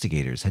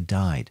investigators had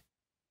died.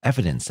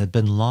 Evidence had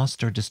been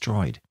lost or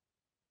destroyed.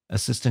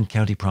 Assistant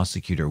County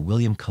Prosecutor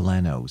William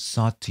Colano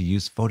sought to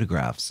use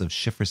photographs of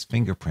Schiffer's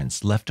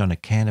fingerprints left on a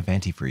can of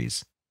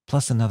antifreeze,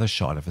 plus another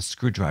shot of a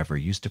screwdriver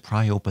used to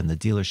pry open the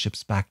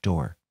dealership's back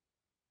door.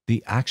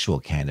 The actual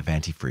can of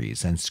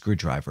antifreeze and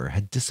screwdriver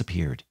had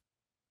disappeared.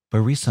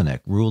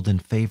 Barisonek ruled in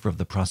favor of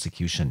the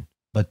prosecution,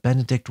 but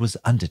Benedict was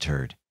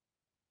undeterred.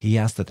 He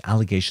asked that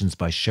allegations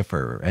by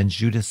Schiffer and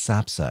Judith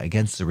Sapsa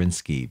against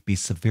Zarinsky be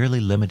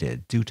severely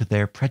limited due to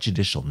their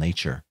prejudicial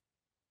nature.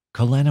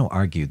 Colano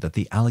argued that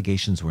the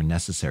allegations were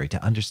necessary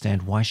to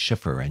understand why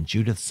Schiffer and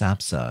Judith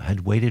Sapsa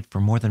had waited for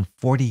more than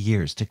 40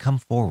 years to come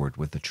forward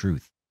with the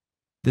truth.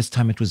 This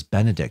time it was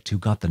Benedict who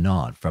got the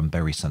nod from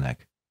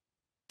Barisonek.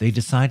 They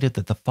decided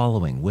that the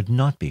following would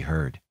not be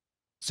heard: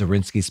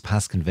 Zarinsky's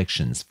past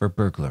convictions for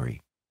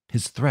burglary,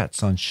 his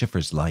threats on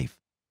Schiffer's life,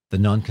 the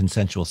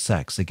non-consensual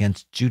sex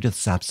against Judith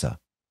Sapsa.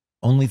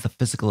 Only the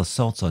physical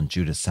assaults on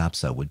Judith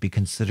Sapsa would be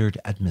considered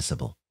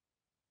admissible.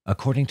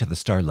 According to the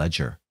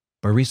Star-Ledger,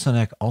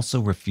 Barisonek also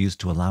refused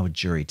to allow a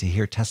jury to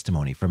hear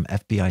testimony from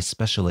FBI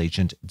Special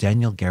Agent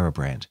Daniel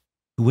Garabrandt,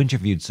 who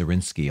interviewed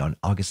Zarinsky on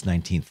August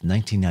 19,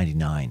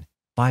 1999,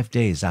 5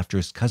 days after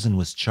his cousin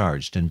was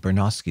charged in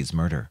Bernowski's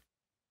murder.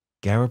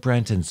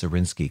 Garabrandt and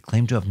Zarinsky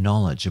claimed to have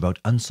knowledge about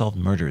unsolved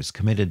murders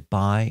committed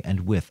by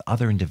and with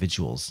other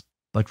individuals,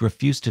 but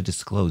refused to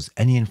disclose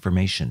any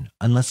information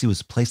unless he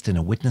was placed in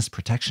a witness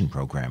protection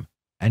program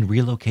and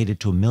relocated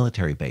to a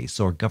military base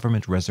or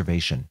government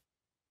reservation.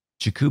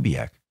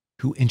 Jakubiec,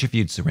 who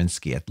interviewed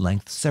Zarinsky at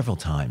length several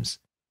times,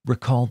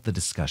 recalled the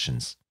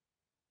discussions.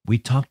 We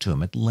talked to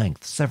him at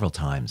length several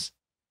times.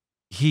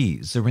 He,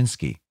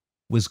 Zarinsky,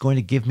 was going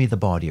to give me the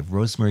body of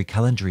Rosemary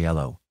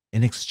Calandriello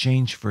in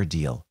exchange for a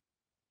deal.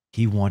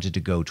 He wanted to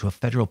go to a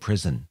federal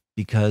prison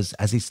because,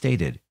 as he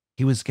stated,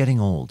 he was getting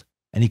old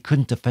and he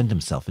couldn't defend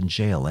himself in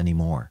jail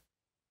anymore.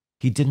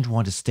 He didn't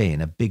want to stay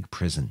in a big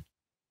prison.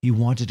 He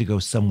wanted to go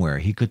somewhere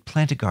he could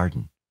plant a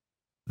garden.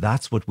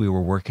 That's what we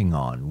were working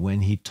on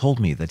when he told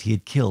me that he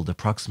had killed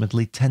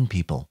approximately 10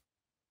 people.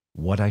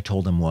 What I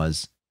told him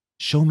was,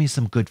 show me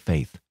some good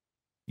faith.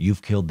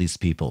 You've killed these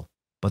people,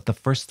 but the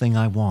first thing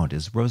I want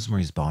is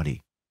Rosemary's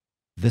body.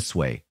 This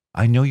way,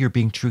 I know you're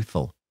being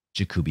truthful,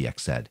 Jakubiec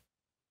said.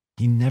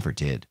 He never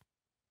did.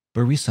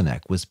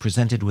 Borisovnek was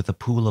presented with a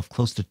pool of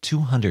close to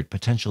 200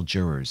 potential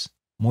jurors,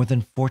 more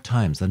than 4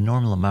 times the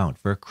normal amount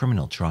for a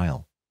criminal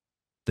trial.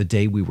 The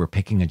day we were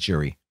picking a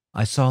jury,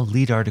 I saw a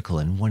lead article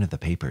in one of the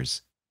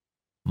papers.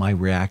 My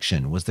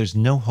reaction was there's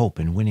no hope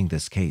in winning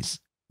this case,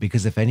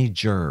 because if any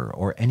juror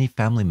or any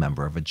family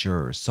member of a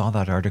juror saw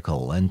that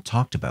article and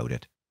talked about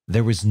it,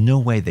 there was no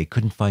way they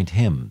couldn't find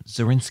him,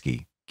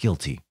 Zarinsky,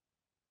 guilty.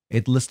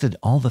 It listed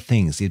all the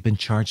things he had been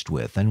charged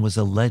with and was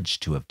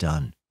alleged to have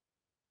done.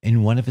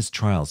 In one of his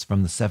trials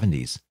from the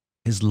 70s,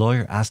 his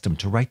lawyer asked him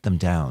to write them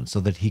down so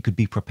that he could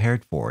be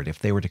prepared for it if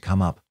they were to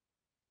come up.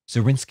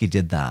 Zarinsky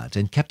did that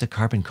and kept a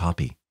carbon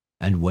copy,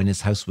 and when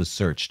his house was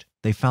searched,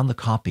 they found the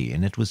copy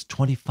and it was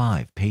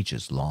 25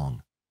 pages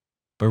long.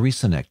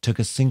 Borisovnek took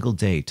a single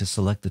day to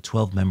select the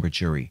 12-member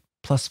jury,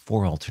 plus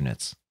 4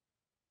 alternates.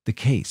 The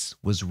case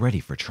was ready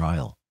for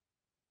trial.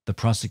 The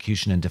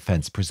prosecution and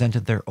defense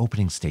presented their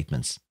opening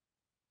statements.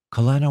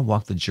 Kolana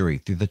walked the jury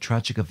through the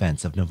tragic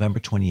events of November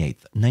 28,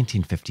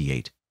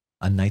 1958,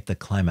 a night that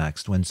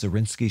climaxed when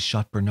Zarinsky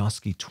shot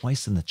Bernosky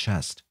twice in the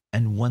chest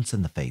and once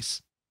in the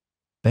face.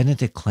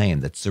 Benedict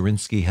claimed that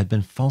Zarinsky had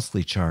been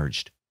falsely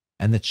charged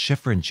and that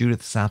Schiffer and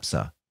Judith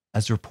Sapsa,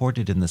 as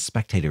reported in the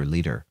Spectator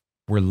Leader,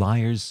 were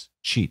liars,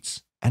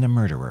 cheats, and a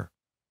murderer.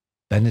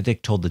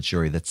 Benedict told the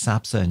jury that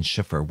Sapsa and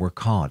Schiffer were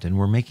caught and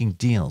were making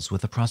deals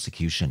with the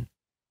prosecution.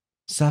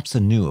 Sapsa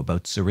knew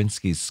about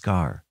Zarinsky's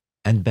scar,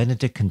 and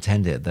Benedict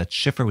contended that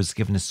Schiffer was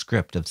given a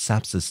script of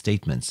Sapsa's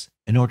statements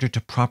in order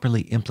to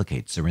properly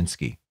implicate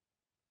Zarinsky.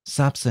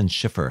 Sapsa and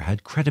Schiffer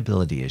had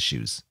credibility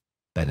issues,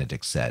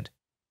 Benedict said.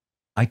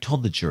 I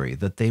told the jury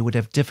that they would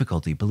have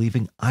difficulty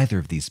believing either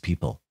of these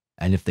people,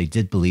 and if they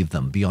did believe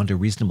them beyond a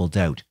reasonable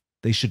doubt,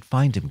 they should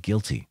find him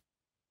guilty.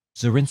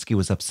 Zarinsky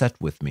was upset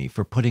with me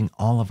for putting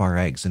all of our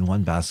eggs in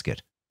one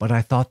basket, but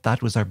I thought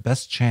that was our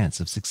best chance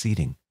of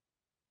succeeding.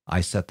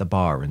 I set the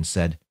bar and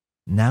said,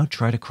 now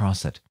try to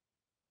cross it.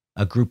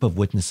 A group of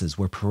witnesses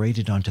were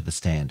paraded onto the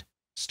stand,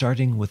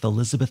 starting with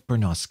Elizabeth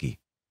Bernosky.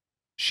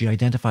 She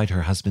identified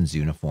her husband's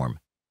uniform,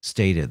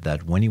 stated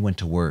that when he went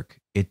to work,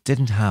 it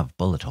didn't have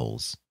bullet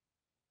holes.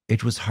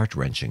 It was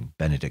heart-wrenching,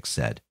 Benedict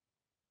said.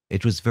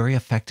 It was very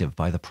effective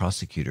by the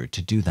prosecutor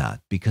to do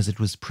that because it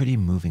was pretty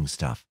moving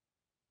stuff.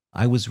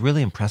 I was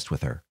really impressed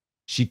with her.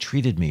 She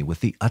treated me with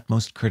the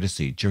utmost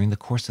courtesy during the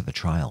course of the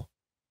trial.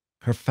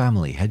 Her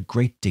family had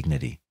great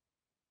dignity.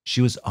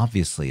 She was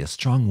obviously a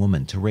strong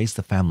woman to raise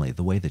the family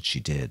the way that she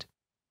did.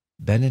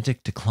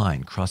 Benedict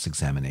declined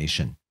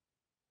cross-examination.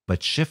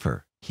 But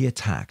Schiffer, he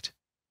attacked.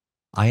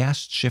 I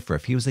asked Schiffer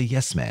if he was a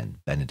yes man,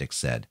 Benedict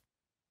said.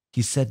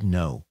 He said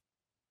no.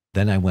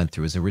 Then I went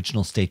through his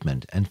original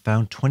statement and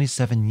found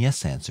 27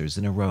 yes answers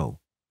in a row.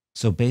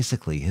 So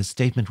basically his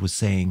statement was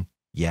saying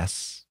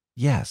yes,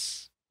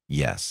 yes,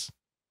 yes.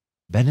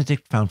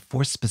 Benedict found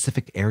 4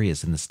 specific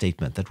areas in the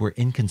statement that were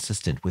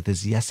inconsistent with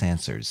his yes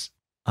answers,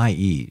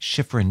 i.e.,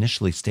 Schiffer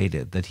initially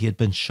stated that he had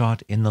been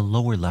shot in the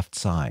lower left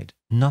side,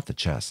 not the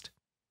chest.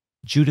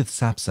 Judith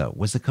Sapsa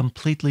was a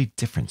completely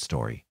different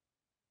story.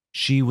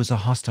 She was a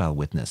hostile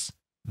witness,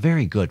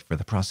 very good for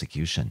the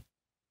prosecution.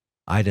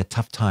 I had a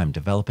tough time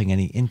developing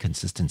any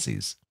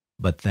inconsistencies,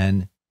 but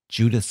then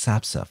Judith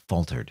Sapsa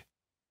faltered.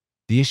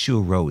 The issue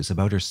arose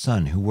about her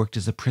son who worked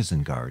as a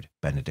prison guard,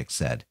 Benedict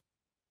said.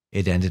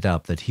 It ended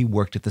up that he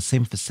worked at the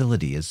same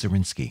facility as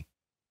Zarinsky.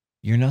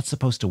 You're not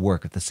supposed to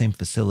work at the same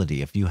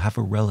facility if you have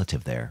a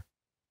relative there.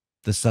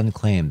 The son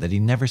claimed that he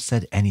never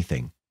said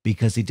anything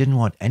because he didn't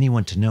want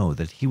anyone to know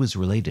that he was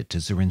related to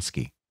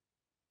Zarinsky.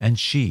 And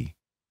she,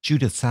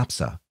 Judith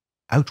Sapsa,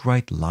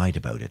 outright lied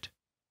about it.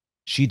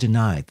 She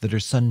denied that her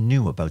son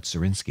knew about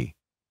Zarinsky.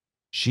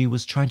 She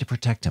was trying to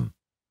protect him.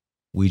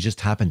 We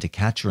just happened to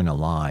catch her in a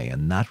lie,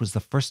 and that was the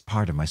first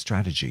part of my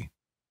strategy.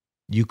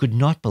 You could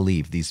not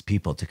believe these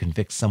people to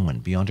convict someone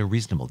beyond a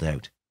reasonable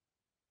doubt.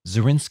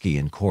 Zarinsky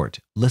in court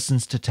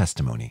listens to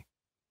testimony.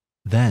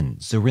 Then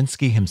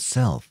Zarinsky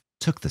himself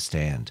took the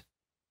stand.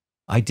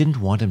 I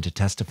didn't want him to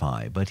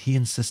testify, but he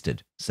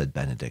insisted, said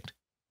Benedict.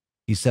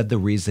 He said the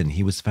reason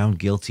he was found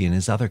guilty in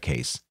his other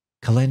case,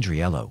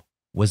 Calandriello,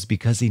 was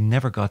because he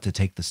never got to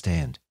take the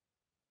stand.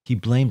 He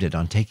blamed it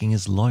on taking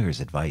his lawyer's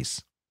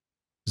advice.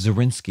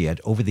 Zarinsky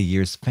had over the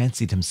years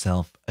fancied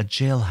himself a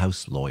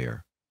jailhouse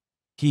lawyer.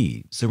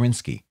 He,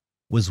 Zarinsky,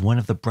 was one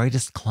of the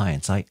brightest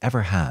clients I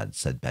ever had,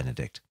 said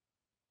Benedict.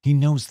 He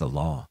knows the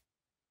law.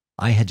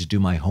 I had to do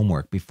my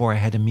homework before I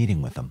had a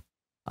meeting with him.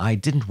 I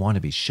didn't want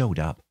to be showed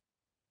up.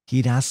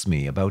 He'd asked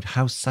me about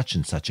how such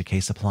and such a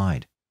case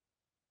applied.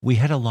 We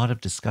had a lot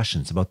of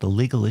discussions about the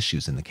legal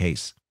issues in the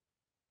case.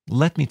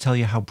 Let me tell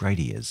you how bright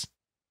he is.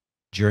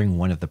 During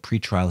one of the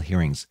pretrial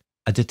hearings,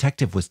 a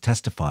detective was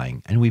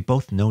testifying, and we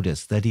both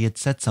noticed that he had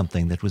said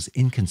something that was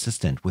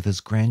inconsistent with his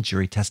grand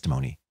jury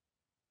testimony.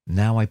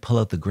 Now I pull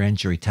out the grand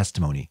jury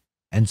testimony,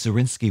 and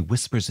Zarinsky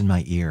whispers in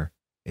my ear,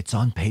 "It's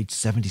on page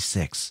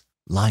 76,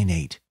 line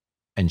 8.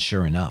 And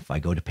sure enough, I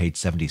go to page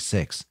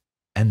 76,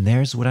 and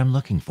there's what I'm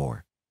looking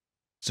for.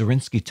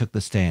 Zarinsky took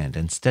the stand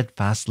and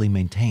steadfastly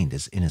maintained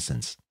his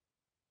innocence.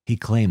 He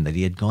claimed that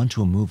he had gone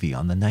to a movie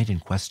on the night in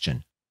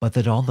question, but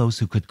that all those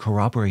who could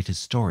corroborate his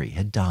story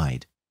had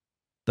died.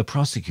 The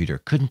prosecutor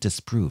couldn't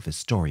disprove his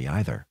story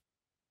either.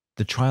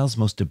 The trial's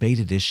most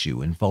debated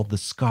issue involved the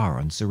scar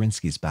on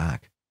Zarinsky's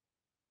back.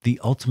 The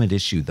ultimate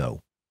issue,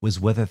 though, was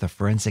whether the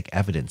forensic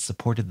evidence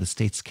supported the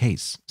state's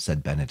case,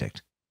 said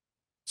Benedict.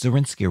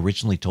 Zarinsky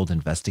originally told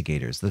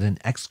investigators that an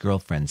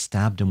ex-girlfriend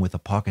stabbed him with a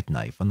pocket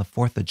knife on the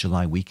 4th of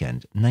July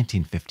weekend,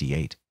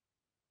 1958.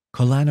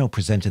 Colano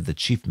presented the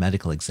chief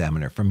medical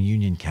examiner from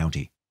Union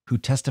County, who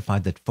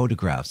testified that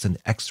photographs and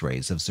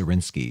x-rays of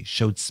Zarinsky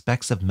showed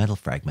specks of metal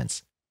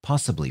fragments,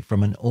 possibly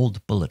from an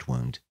old bullet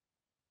wound.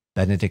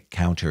 Benedict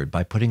countered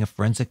by putting a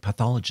forensic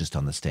pathologist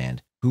on the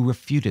stand, who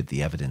refuted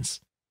the evidence.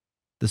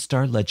 The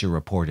Star-Ledger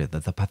reported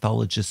that the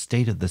pathologist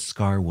stated the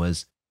scar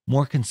was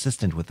more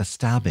consistent with a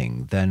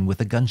stabbing than with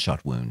a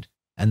gunshot wound,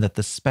 and that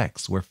the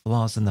specks were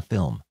flaws in the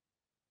film.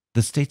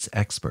 The state's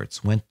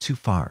experts went too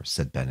far,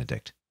 said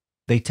Benedict.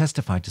 They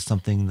testified to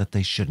something that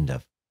they shouldn't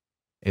have.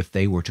 If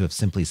they were to have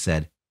simply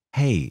said,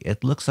 "Hey,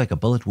 it looks like a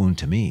bullet wound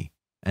to me,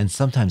 and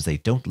sometimes they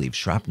don't leave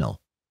shrapnel,"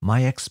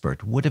 my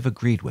expert would have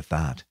agreed with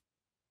that.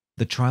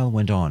 The trial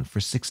went on for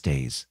 6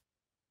 days.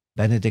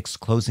 Benedict's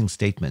closing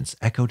statements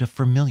echoed a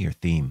familiar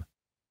theme.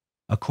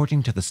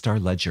 According to the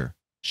Star-Ledger,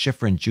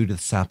 Schiffer and Judith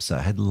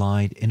Sapsa had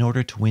lied in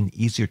order to win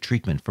easier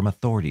treatment from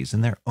authorities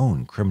in their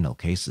own criminal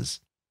cases.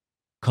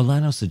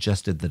 Colano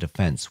suggested the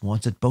defense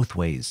wants it both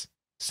ways,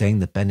 saying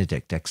that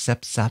Benedict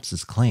accepts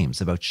Sapsa's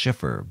claims about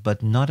Schiffer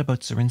but not about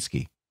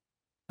Zarinsky.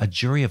 A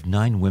jury of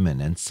 9 women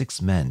and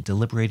 6 men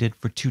deliberated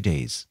for 2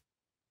 days.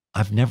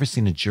 "I've never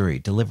seen a jury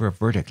deliver a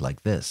verdict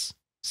like this,"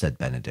 said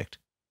Benedict.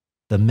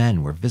 The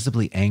men were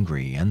visibly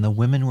angry and the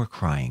women were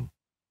crying.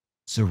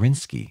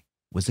 Zarinsky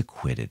was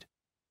acquitted.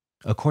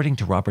 According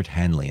to Robert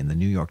Hanley in the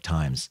New York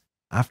Times,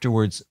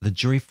 afterwards the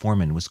jury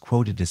foreman was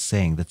quoted as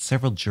saying that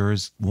several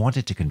jurors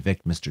wanted to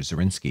convict Mr.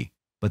 Zarinsky,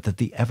 but that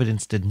the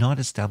evidence did not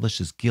establish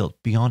his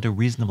guilt beyond a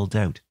reasonable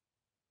doubt.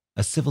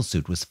 A civil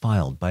suit was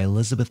filed by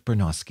Elizabeth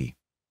Bernosky.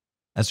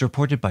 As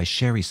reported by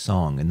Sherry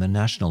Song in the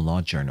National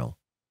Law Journal,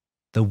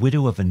 the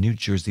widow of a New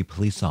Jersey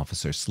police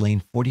officer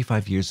slain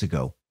 45 years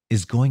ago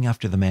is going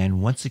after the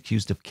man once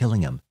accused of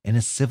killing him in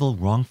a civil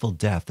wrongful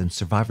death and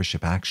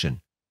survivorship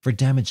action for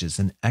damages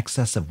in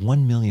excess of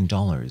 $1 million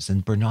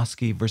in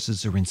Bernosky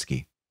versus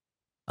Zarinsky.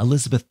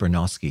 Elizabeth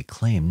Bernosky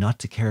claimed not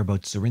to care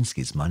about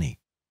Zarinsky's money.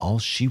 All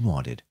she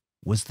wanted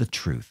was the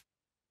truth.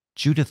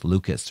 Judith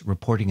Lucas,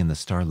 reporting in the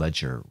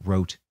Star-Ledger,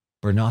 wrote,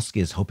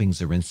 "Bernosky is hoping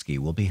Zarinsky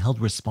will be held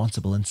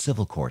responsible in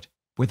civil court,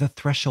 where the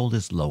threshold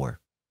is lower.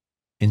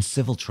 In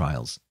civil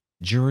trials,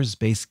 jurors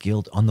base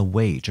guilt on the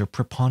weight or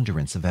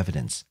preponderance of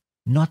evidence,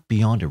 not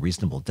beyond a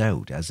reasonable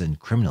doubt, as in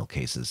criminal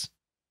cases."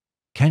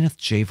 Kenneth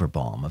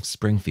Javerbaum of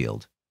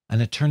Springfield,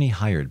 an attorney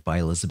hired by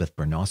Elizabeth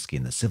Bernosky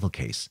in the civil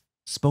case,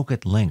 spoke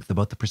at length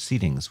about the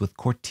proceedings with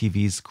Court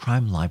TV's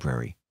Crime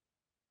Library.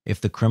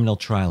 If the criminal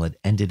trial had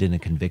ended in a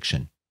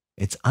conviction,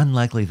 it's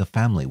unlikely the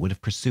family would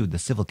have pursued the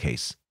civil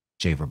case,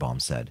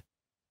 Javerbaum said.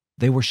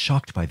 They were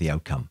shocked by the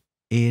outcome.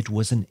 It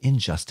was an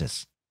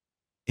injustice.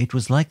 It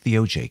was like the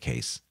OJ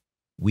case.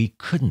 We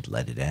couldn't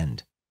let it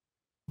end.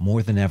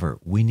 More than ever,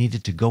 we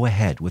needed to go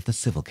ahead with the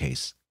civil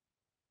case.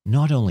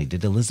 Not only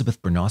did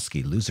Elizabeth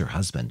Bernosky lose her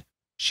husband,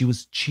 she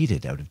was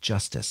cheated out of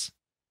justice.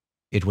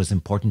 It was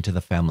important to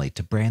the family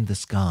to brand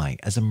this guy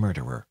as a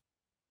murderer.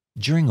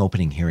 During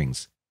opening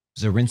hearings,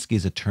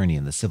 Zarinsky's attorney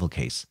in the civil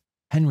case,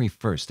 Henry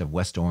First of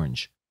West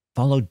Orange,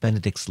 followed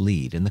Benedict's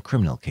lead in the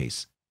criminal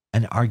case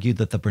and argued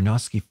that the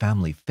Bernosky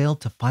family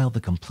failed to file the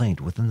complaint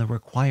within the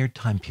required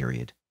time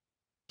period.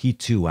 He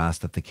too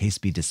asked that the case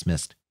be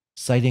dismissed,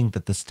 citing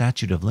that the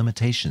statute of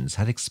limitations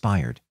had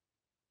expired.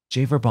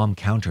 Javerbaum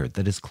countered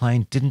that his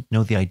client didn't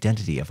know the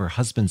identity of her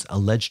husband's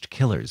alleged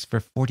killers for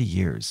 40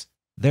 years,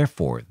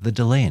 therefore the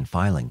delay in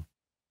filing.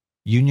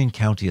 Union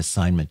County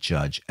Assignment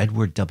Judge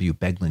Edward W.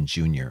 Beglin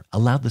Jr.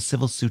 allowed the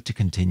civil suit to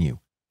continue,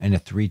 and a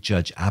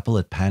 3-judge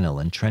appellate panel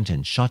in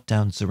Trenton shot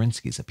down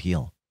Zarinsky's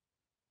appeal.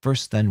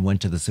 First then went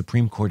to the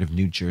Supreme Court of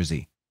New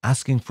Jersey,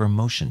 asking for a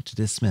motion to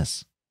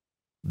dismiss.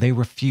 They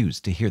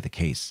refused to hear the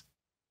case.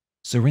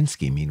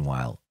 Zarinsky,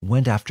 meanwhile,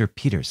 went after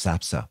Peter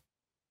Sapsa.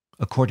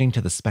 According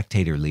to the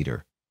Spectator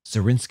leader,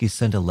 Zarinsky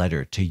sent a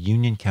letter to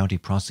Union County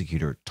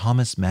prosecutor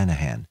Thomas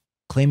Manahan,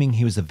 claiming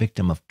he was a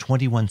victim of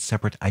 21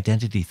 separate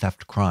identity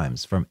theft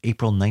crimes from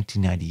April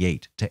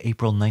 1998 to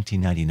April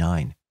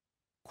 1999.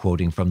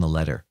 Quoting from the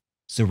letter,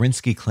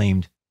 Zarinsky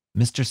claimed,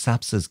 Mr.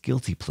 Sapsa's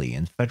guilty plea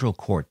in federal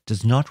court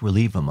does not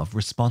relieve him of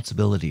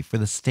responsibility for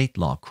the state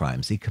law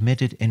crimes he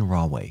committed in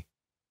Rahway.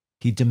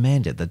 He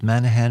demanded that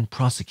Manahan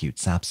prosecute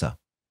Sapsa.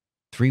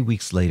 3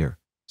 weeks later,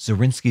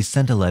 Zarinsky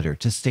sent a letter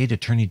to State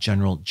Attorney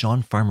General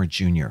John Farmer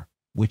Jr.,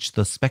 which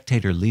the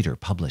Spectator leader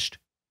published.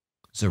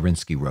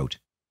 Zarinsky wrote,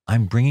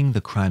 "I'm bringing the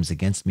crimes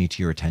against me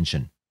to your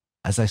attention,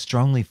 as I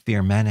strongly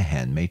fear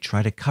Manahan may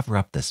try to cover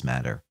up this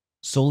matter,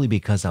 solely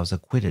because I was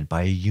acquitted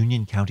by a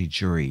Union County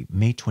jury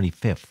May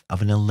 25th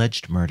of an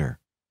alleged murder.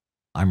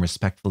 I'm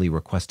respectfully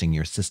requesting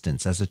your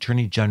assistance as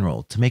Attorney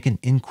General to make an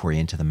inquiry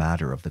into the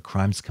matter of the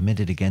crimes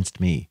committed against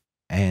me,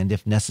 and,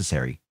 if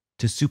necessary,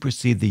 to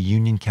supersede the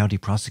Union County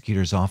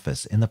Prosecutor's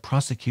Office in the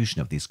prosecution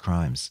of these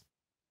crimes."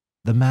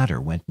 The matter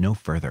went no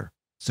further.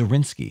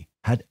 Zarinsky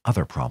had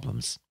other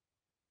problems.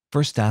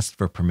 First asked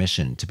for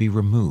permission to be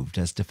removed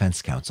as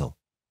defense counsel.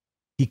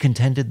 He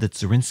contended that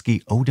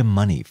Zarinsky owed him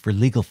money for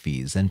legal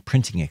fees and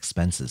printing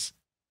expenses.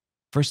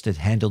 First had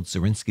handled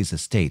Zarinsky's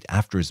estate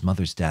after his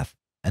mother's death,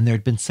 and there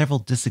had been several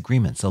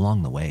disagreements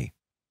along the way.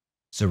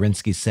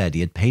 Zarinsky said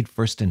he had paid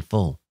first in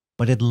full,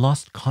 but had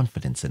lost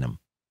confidence in him.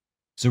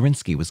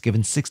 Zarinsky was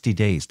given 60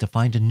 days to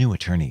find a new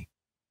attorney.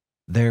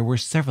 There were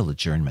several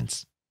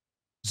adjournments.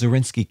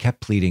 Zarinsky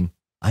kept pleading,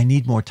 I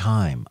need more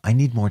time,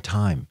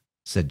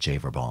 said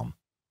Javerbaum.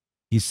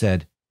 He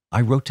said,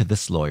 I wrote to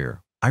this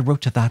lawyer, I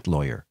wrote to that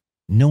lawyer.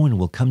 No one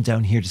will come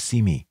down here to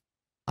see me.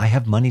 I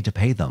have money to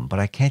pay them, but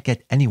I can't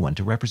get anyone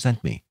to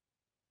represent me.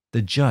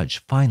 The judge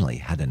finally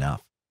had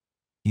enough.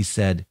 He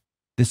said,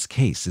 this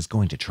case is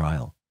going to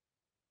trial.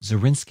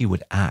 Zarinsky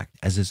would act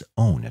as his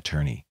own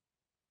attorney.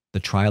 The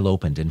trial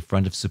opened in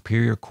front of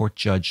Superior Court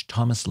Judge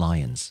Thomas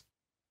Lyons.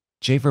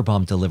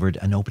 Javerbaum delivered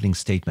an opening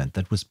statement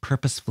that was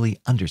purposefully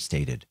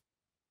understated.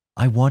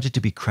 I wanted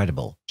to be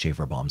credible,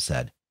 Javerbaum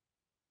said.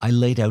 I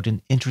laid out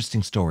an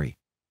interesting story,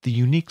 the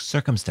unique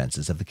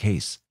circumstances of the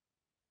case.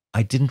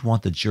 I didn't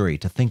want the jury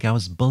to think I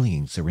was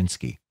bullying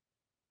Zarinsky.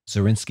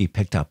 Zarinsky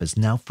picked up his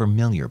now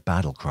familiar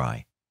battle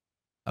cry.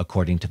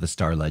 According to the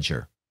Star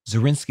Ledger,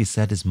 Zarinsky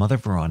said his mother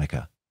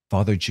Veronica,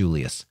 father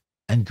Julius,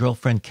 and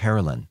girlfriend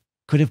Carolyn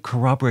could have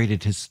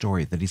corroborated his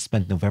story that he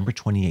spent November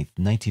 28,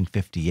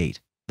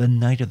 1958, the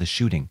night of the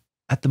shooting,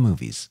 at the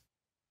movies.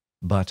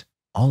 But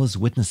all his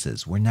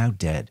witnesses were now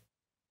dead.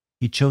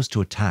 He chose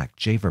to attack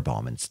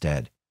Javerbaum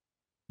instead.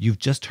 You've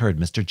just heard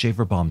Mr.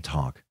 Javerbaum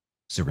talk,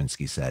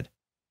 Zarinsky said.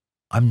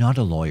 I'm not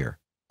a lawyer.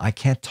 I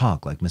can't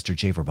talk like Mr.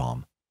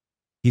 Javerbaum.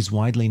 He's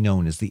widely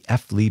known as the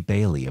F. Lee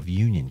Bailey of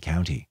Union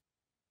County.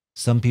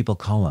 Some people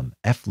call him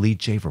F. Lee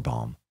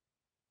Javerbaum.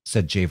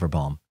 Said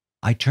Javerbaum,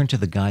 I turned to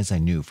the guys I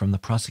knew from the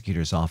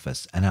prosecutor's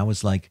office and I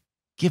was like,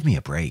 give me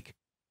a break.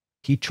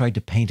 He tried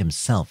to paint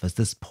himself as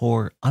this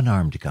poor,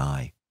 unarmed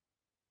guy.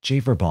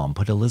 Javerbaum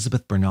put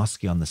Elizabeth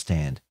Bernowski on the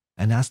stand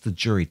and asked the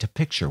jury to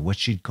picture what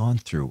she'd gone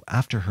through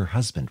after her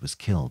husband was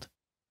killed.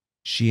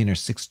 She and her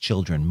 6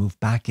 children moved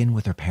back in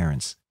with her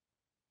parents.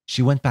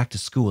 She went back to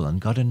school and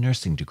got a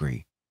nursing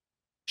degree.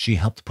 She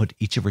helped put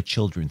each of her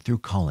children through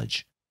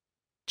college.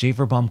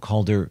 Javerbaum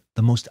called her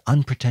the most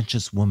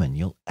unpretentious woman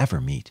you'll ever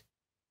meet.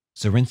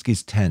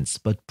 Zarinsky's tense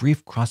but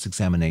brief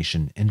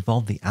cross-examination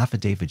involved the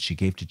affidavit she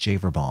gave to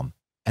Javerbaum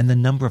and the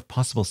number of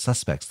possible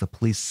suspects the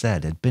police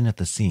said had been at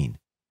the scene,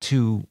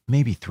 2,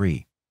 maybe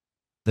 3.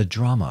 The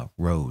drama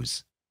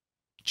rose.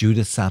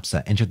 Judith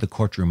Sapsa entered the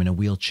courtroom in a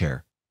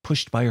wheelchair,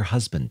 pushed by her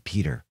husband,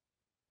 Peter.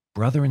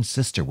 Brother and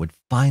sister would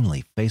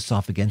finally face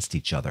off against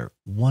each other,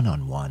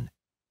 one-on-one.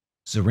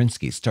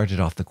 Zarinsky started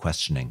off the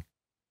questioning.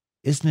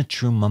 Isn't it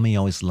true Mummy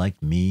always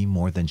liked me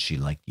more than she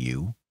liked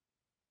you?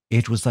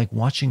 It was like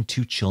watching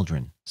 2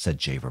 children, said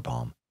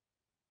Javerbaum.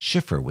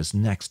 Schiffer was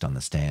next on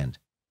the stand.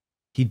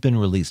 He'd been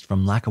released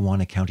from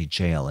Lackawanna County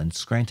Jail in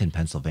Scranton,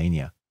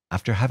 Pennsylvania,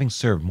 after having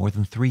served more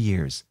than 3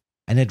 years,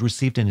 and had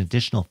received an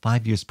additional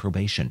 5 years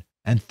probation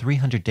and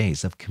 300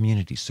 days of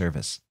community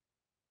service.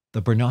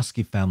 The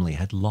Bernowski family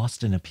had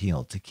lost an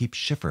appeal to keep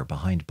Schiffer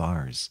behind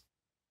bars.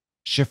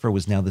 Schiffer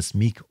was now this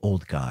meek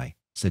old guy,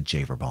 said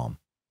Javerbaum.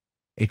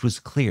 It was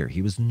clear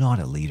he was not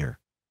a leader.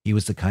 He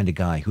was the kind of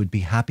guy who would be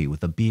happy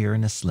with a beer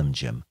and a Slim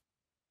Jim.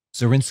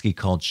 Zarinsky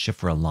called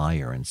Schiffer a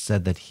liar and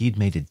said that he'd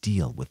made a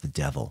deal with the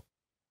devil.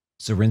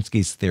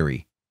 Zarinsky's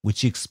theory,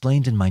 which he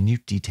explained in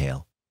minute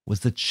detail,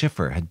 was that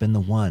Schiffer had been the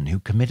one who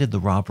committed the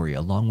robbery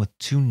along with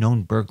 2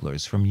 known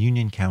burglars from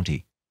Union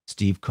County,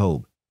 Steve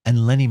Kobe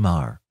and Lenny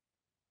Marr.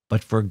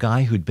 But for a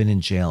guy who'd been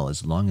in jail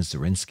as long as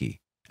Zarinsky,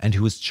 and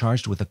who was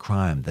charged with a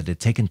crime that had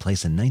taken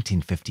place in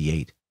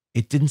 1958,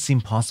 it didn't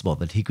seem possible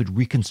that he could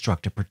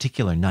reconstruct a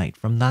particular night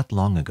from that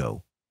long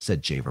ago,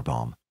 said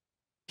Javerbaum.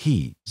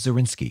 He,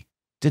 Zarinsky,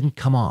 didn't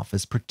come off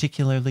as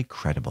particularly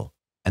credible,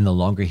 and the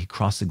longer he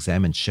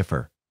cross-examined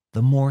Schiffer,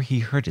 the more he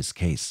hurt his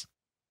case.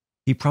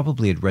 He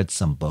probably had read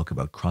some book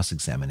about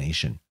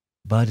cross-examination,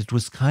 but it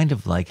was kind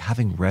of like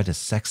having read a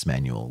sex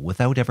manual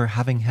without ever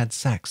having had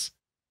sex.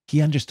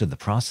 He understood the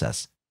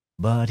process,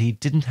 but he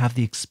didn't have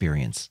the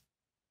experience.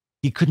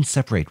 He couldn't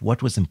separate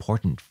what was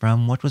important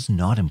from what was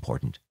not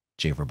important,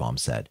 Javerbaum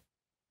said.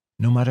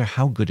 No matter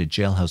how good a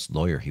jailhouse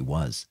lawyer he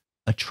was,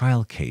 A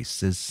trial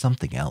case is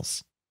something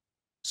else.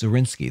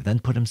 Zarinsky then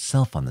put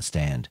himself on the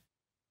stand.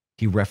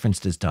 He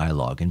referenced his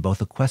dialogue in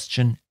both a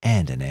question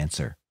and an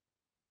answer.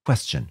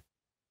 Question: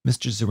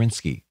 Mr.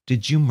 Zarinsky,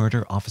 did you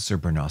murder Officer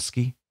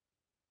Bernowski?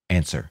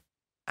 Answer: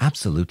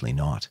 absolutely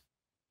not.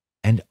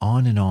 And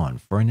on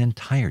for an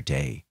entire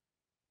day.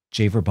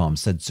 Javerbaum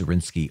said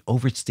Zarinsky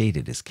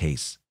overstated his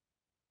case.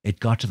 It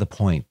got to the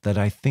point that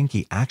I think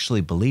he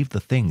actually believed the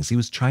things he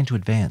was trying to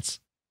advance.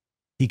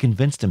 He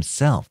convinced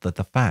himself that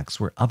the facts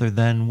were other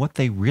than what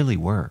they really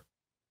were.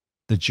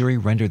 The jury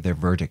rendered their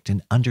verdict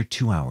in under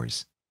 2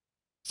 hours.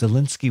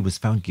 Zarinsky was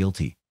found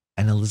guilty,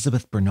 and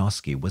Elizabeth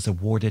Bernowski was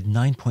awarded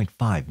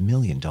 $9.5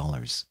 million.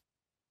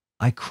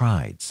 I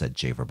cried, said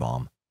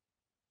Javerbaum.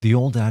 The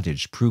old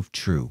adage proved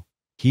true.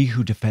 He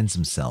who defends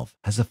himself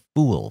has a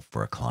fool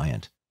for a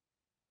client.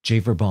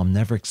 Javerbaum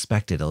never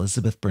expected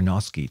Elizabeth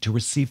Bernowski to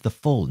receive the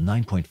full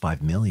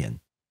 $9.5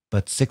 million,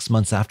 but 6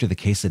 months after the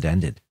case had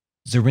ended,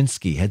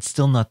 Zarinsky had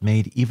still not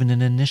made even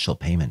an initial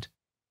payment.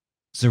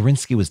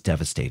 Zarinsky was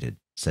devastated,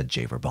 said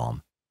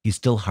Javerbaum. He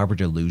still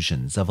harbored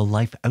illusions of a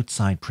life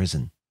outside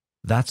prison.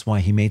 That's why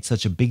he made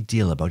such a big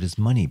deal about his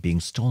money being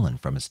stolen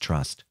from his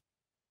trust.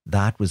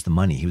 That was the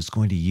money he was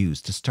going to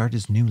use to start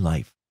his new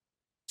life.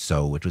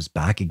 So it was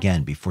back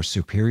again before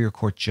Superior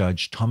Court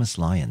Judge Thomas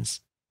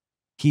Lyons.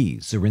 He,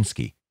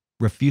 Zarinsky,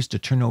 refused to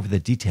turn over the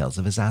details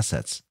of his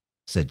assets,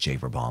 said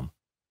Javerbaum.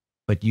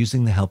 But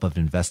using the help of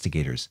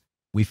investigators,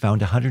 we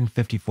found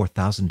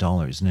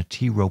 $154,000 in a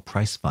T. Rowe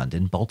Price fund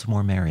in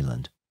Baltimore,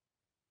 Maryland.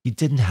 He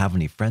didn't have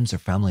any friends or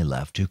family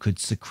left who could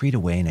secrete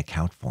away an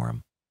account for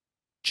him.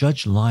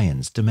 Judge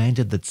Lyons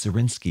demanded that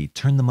Zarinsky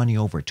turn the money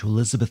over to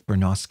Elizabeth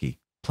Bernowski,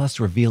 plus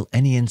reveal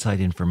any inside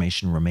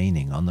information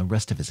remaining on the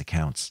rest of his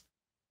accounts.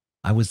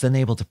 I was then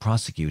able to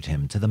prosecute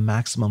him to the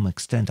maximum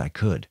extent I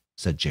could,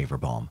 said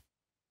Javerbaum.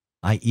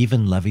 I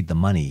even levied the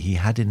money he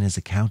had in his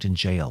account in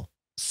jail,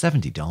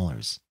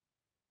 $70.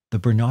 The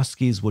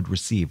Bernowskis would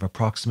receive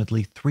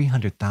approximately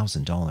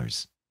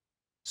 $300,000.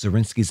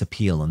 Zarinsky's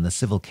appeal in the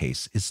civil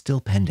case is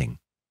still pending.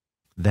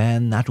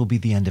 Then that will be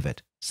the end of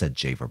it, said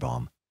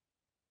Javerbaum.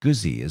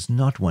 Guzzi is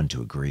not one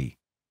to agree.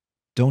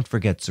 Don't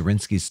forget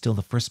Zarinsky's still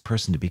the first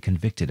person to be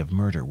convicted of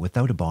murder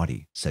without a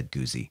body, said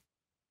Guzzi.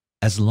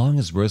 As long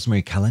as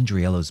Rosemary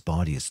Calandriello's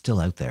body is still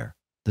out there,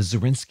 the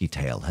Zarinsky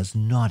tale has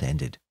not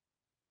ended.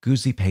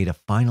 Guzzi paid a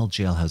final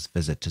jailhouse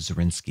visit to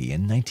Zarinsky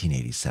in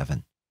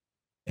 1987.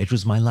 It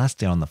was my last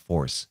day on the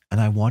force, and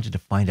I wanted to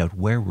find out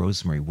where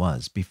Rosemary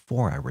was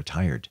before I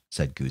retired,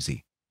 said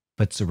Guzzi.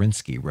 But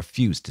Zarinsky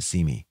refused to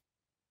see me.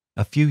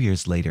 A few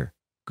years later,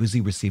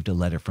 Guzzi received a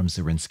letter from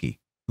Zarinsky,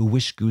 who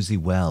wished Guzzi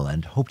well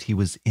and hoped he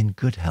was in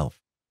good health.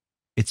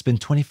 It's been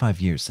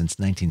 25 years since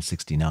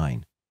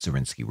 1969,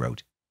 Zarinsky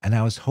wrote, and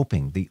I was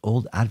hoping the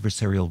old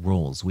adversarial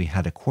roles we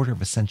had a quarter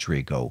of a century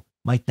ago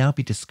might now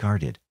be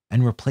discarded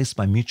and replaced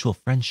by mutual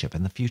friendship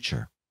in the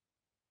future.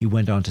 He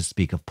went on to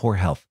speak of poor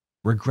health,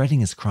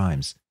 regretting his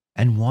crimes,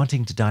 and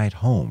wanting to die at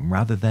home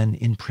rather than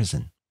in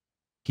prison.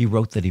 He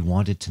wrote that he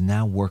wanted to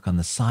now work on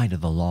the side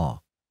of the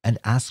law and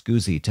asked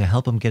Guzzi to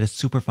help him get a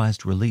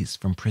supervised release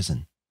from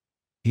prison.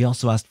 He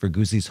also asked for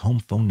Guzzi's home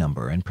phone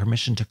number and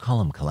permission to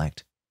call him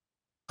collect.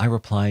 I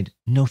replied,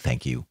 "No,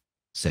 thank you,"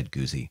 said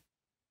Guzzi.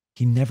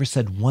 He never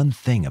said one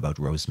thing about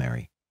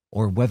Rosemary,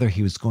 or whether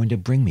he was going to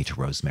bring me to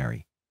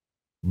Rosemary.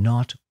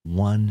 Not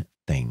one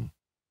thing.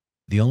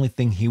 The only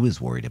thing he was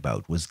worried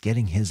about was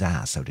getting his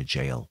ass out of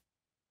jail.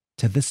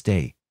 To this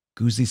day,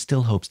 Guzzi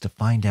still hopes to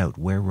find out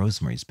where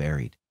Rosemary's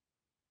buried.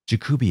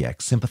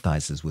 Jakubiec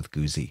sympathizes with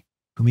Guzzi,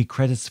 whom he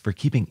credits for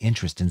keeping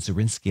interest in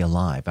Zarinsky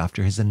alive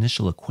after his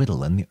initial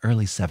acquittal in the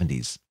early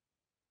 70s.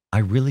 I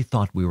really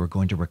thought we were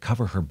going to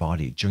recover her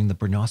body during the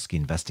Bernowski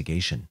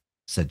investigation,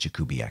 said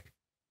Jakubiec.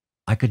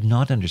 I could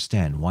not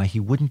understand why he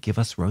wouldn't give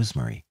us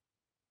Rosemary.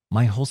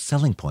 My whole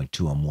selling point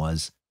to him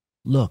was,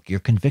 look, you're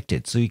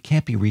convicted, so you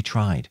can't be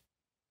retried.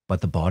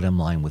 But the bottom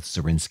line with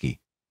Zarinsky,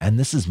 and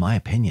this is my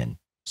opinion,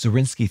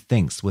 Zarinsky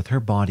thinks with her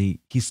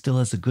body, he still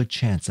has a good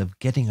chance of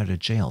getting out of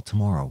jail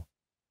tomorrow.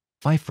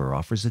 Pfeiffer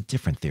offers a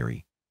different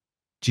theory.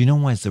 Do you know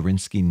why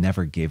Zarinsky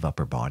never gave up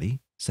her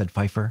body? Said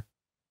Pfeiffer.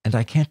 And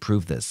I can't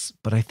prove this,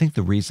 but I think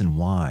the reason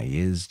why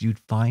is you'd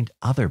find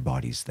other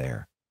bodies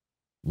there.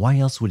 Why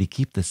else would he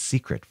keep this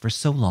secret for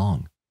so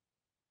long?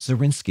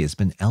 Zarinsky has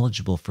been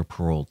eligible for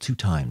parole 2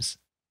 times,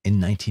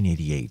 in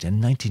 1988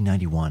 and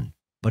 1991,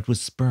 but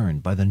was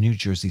spurned by the New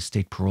Jersey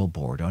State Parole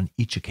Board on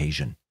each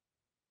occasion.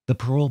 The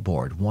parole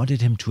board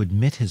wanted him to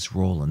admit his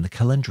role in the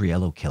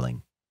Calandriello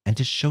killing and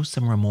to show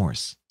some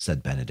remorse,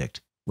 said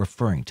Benedict,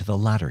 referring to the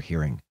latter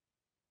hearing.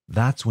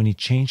 That's when he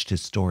changed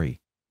his story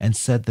and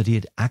said that he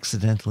had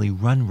accidentally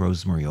run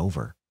Rosemary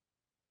over.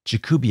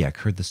 Jakubiec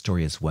heard the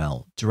story as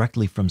well,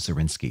 directly from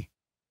Zarinsky.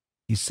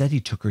 He said he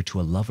took her to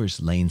a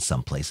lover's lane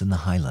someplace in the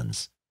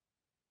Highlands.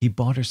 He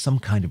bought her some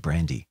kind of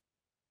brandy.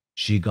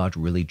 She got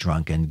really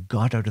drunk and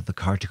got out of the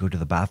car to go to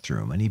the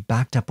bathroom, and he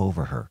backed up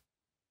over her.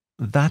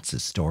 That's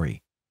his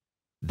story.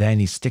 Then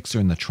he sticks her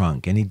in the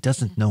trunk and he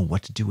doesn't know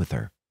what to do with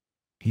her.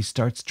 He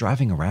starts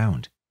driving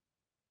around.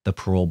 The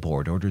parole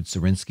board ordered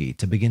Zarinsky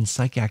to begin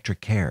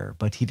psychiatric care,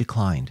 but he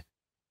declined.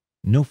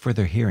 No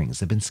further hearings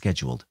have been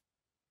scheduled.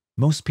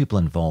 Most people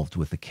involved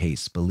with the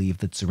case believe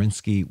that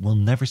Zarinsky will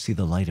never see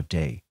the light of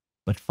day,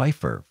 but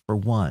Pfeiffer, for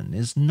one,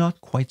 is not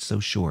quite so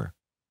sure.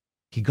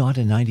 He got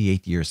a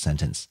 98-year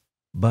sentence,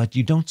 but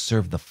you don't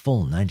serve the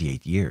full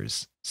 98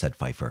 years, said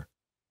Pfeiffer.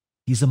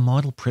 He's a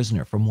model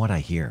prisoner from what I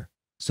hear,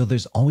 so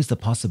there's always the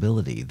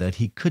possibility that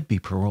he could be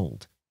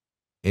paroled.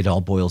 It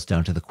all boils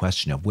down to the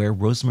question of where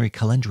Rosemary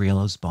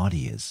Calandriello's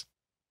body is.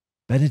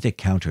 Benedict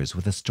counters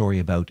with a story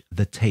about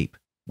the tape,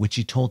 which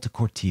he told to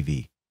Court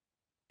TV.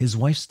 His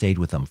wife stayed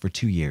with him for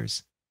 2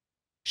 years.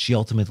 She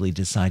ultimately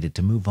decided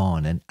to move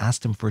on and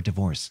asked him for a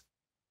divorce.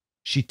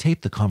 She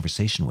taped the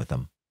conversation with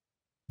him.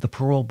 The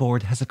parole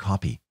board has a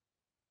copy.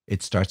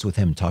 It starts with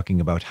him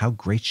talking about how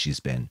great she's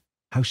been,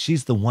 how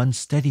she's the one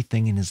steady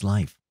thing in his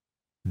life,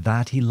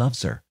 that he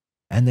loves her,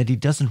 and that he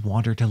doesn't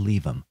want her to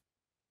leave him.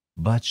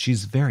 But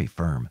she's very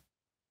firm.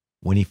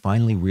 When he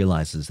finally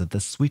realizes that the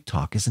sweet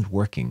talk isn't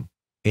working,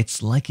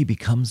 it's like he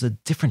becomes a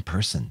different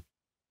person.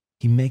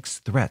 He makes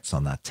threats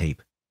on that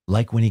tape,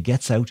 like when he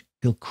gets out,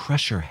 he'll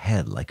crush her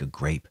head like a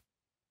grape.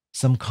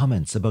 Some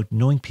comments about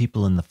knowing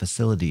people in the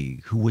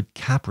facility who would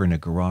cap her in a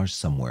garage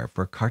somewhere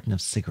for a carton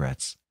of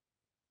cigarettes.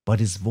 But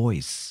his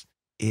voice,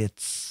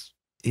 it's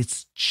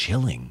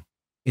chilling.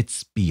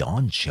 It's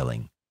beyond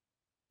chilling.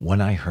 When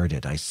I heard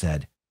it, I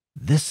said,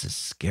 "This is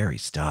scary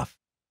stuff."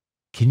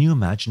 Can you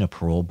imagine a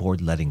parole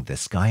board letting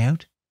this guy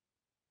out?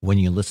 When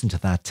you listen to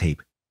that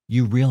tape,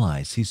 you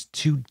realize he's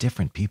two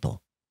different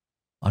people.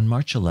 On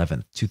March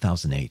 11,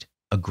 2008,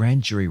 a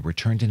grand jury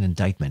returned an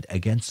indictment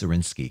against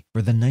Zarinsky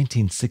for the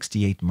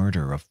 1968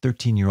 murder of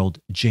 13-year-old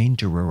Jane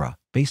Derura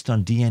based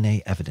on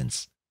DNA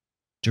evidence.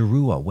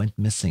 Derura went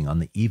missing on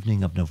the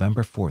evening of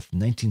November 4,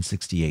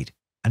 1968,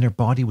 and her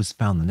body was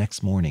found the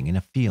next morning in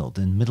a field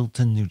in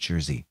Middleton, New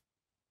Jersey.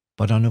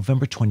 But on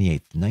November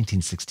 28,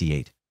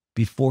 1968,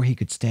 before he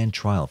could stand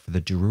trial for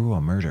the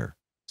Derura murder,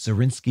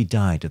 Zarinsky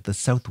died at the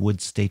Southwood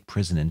State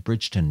Prison in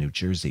Bridgeton, New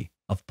Jersey,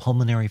 of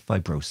pulmonary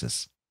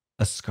fibrosis,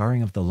 a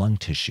scarring of the lung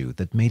tissue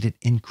that made it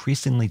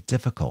increasingly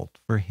difficult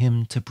for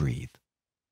him to breathe.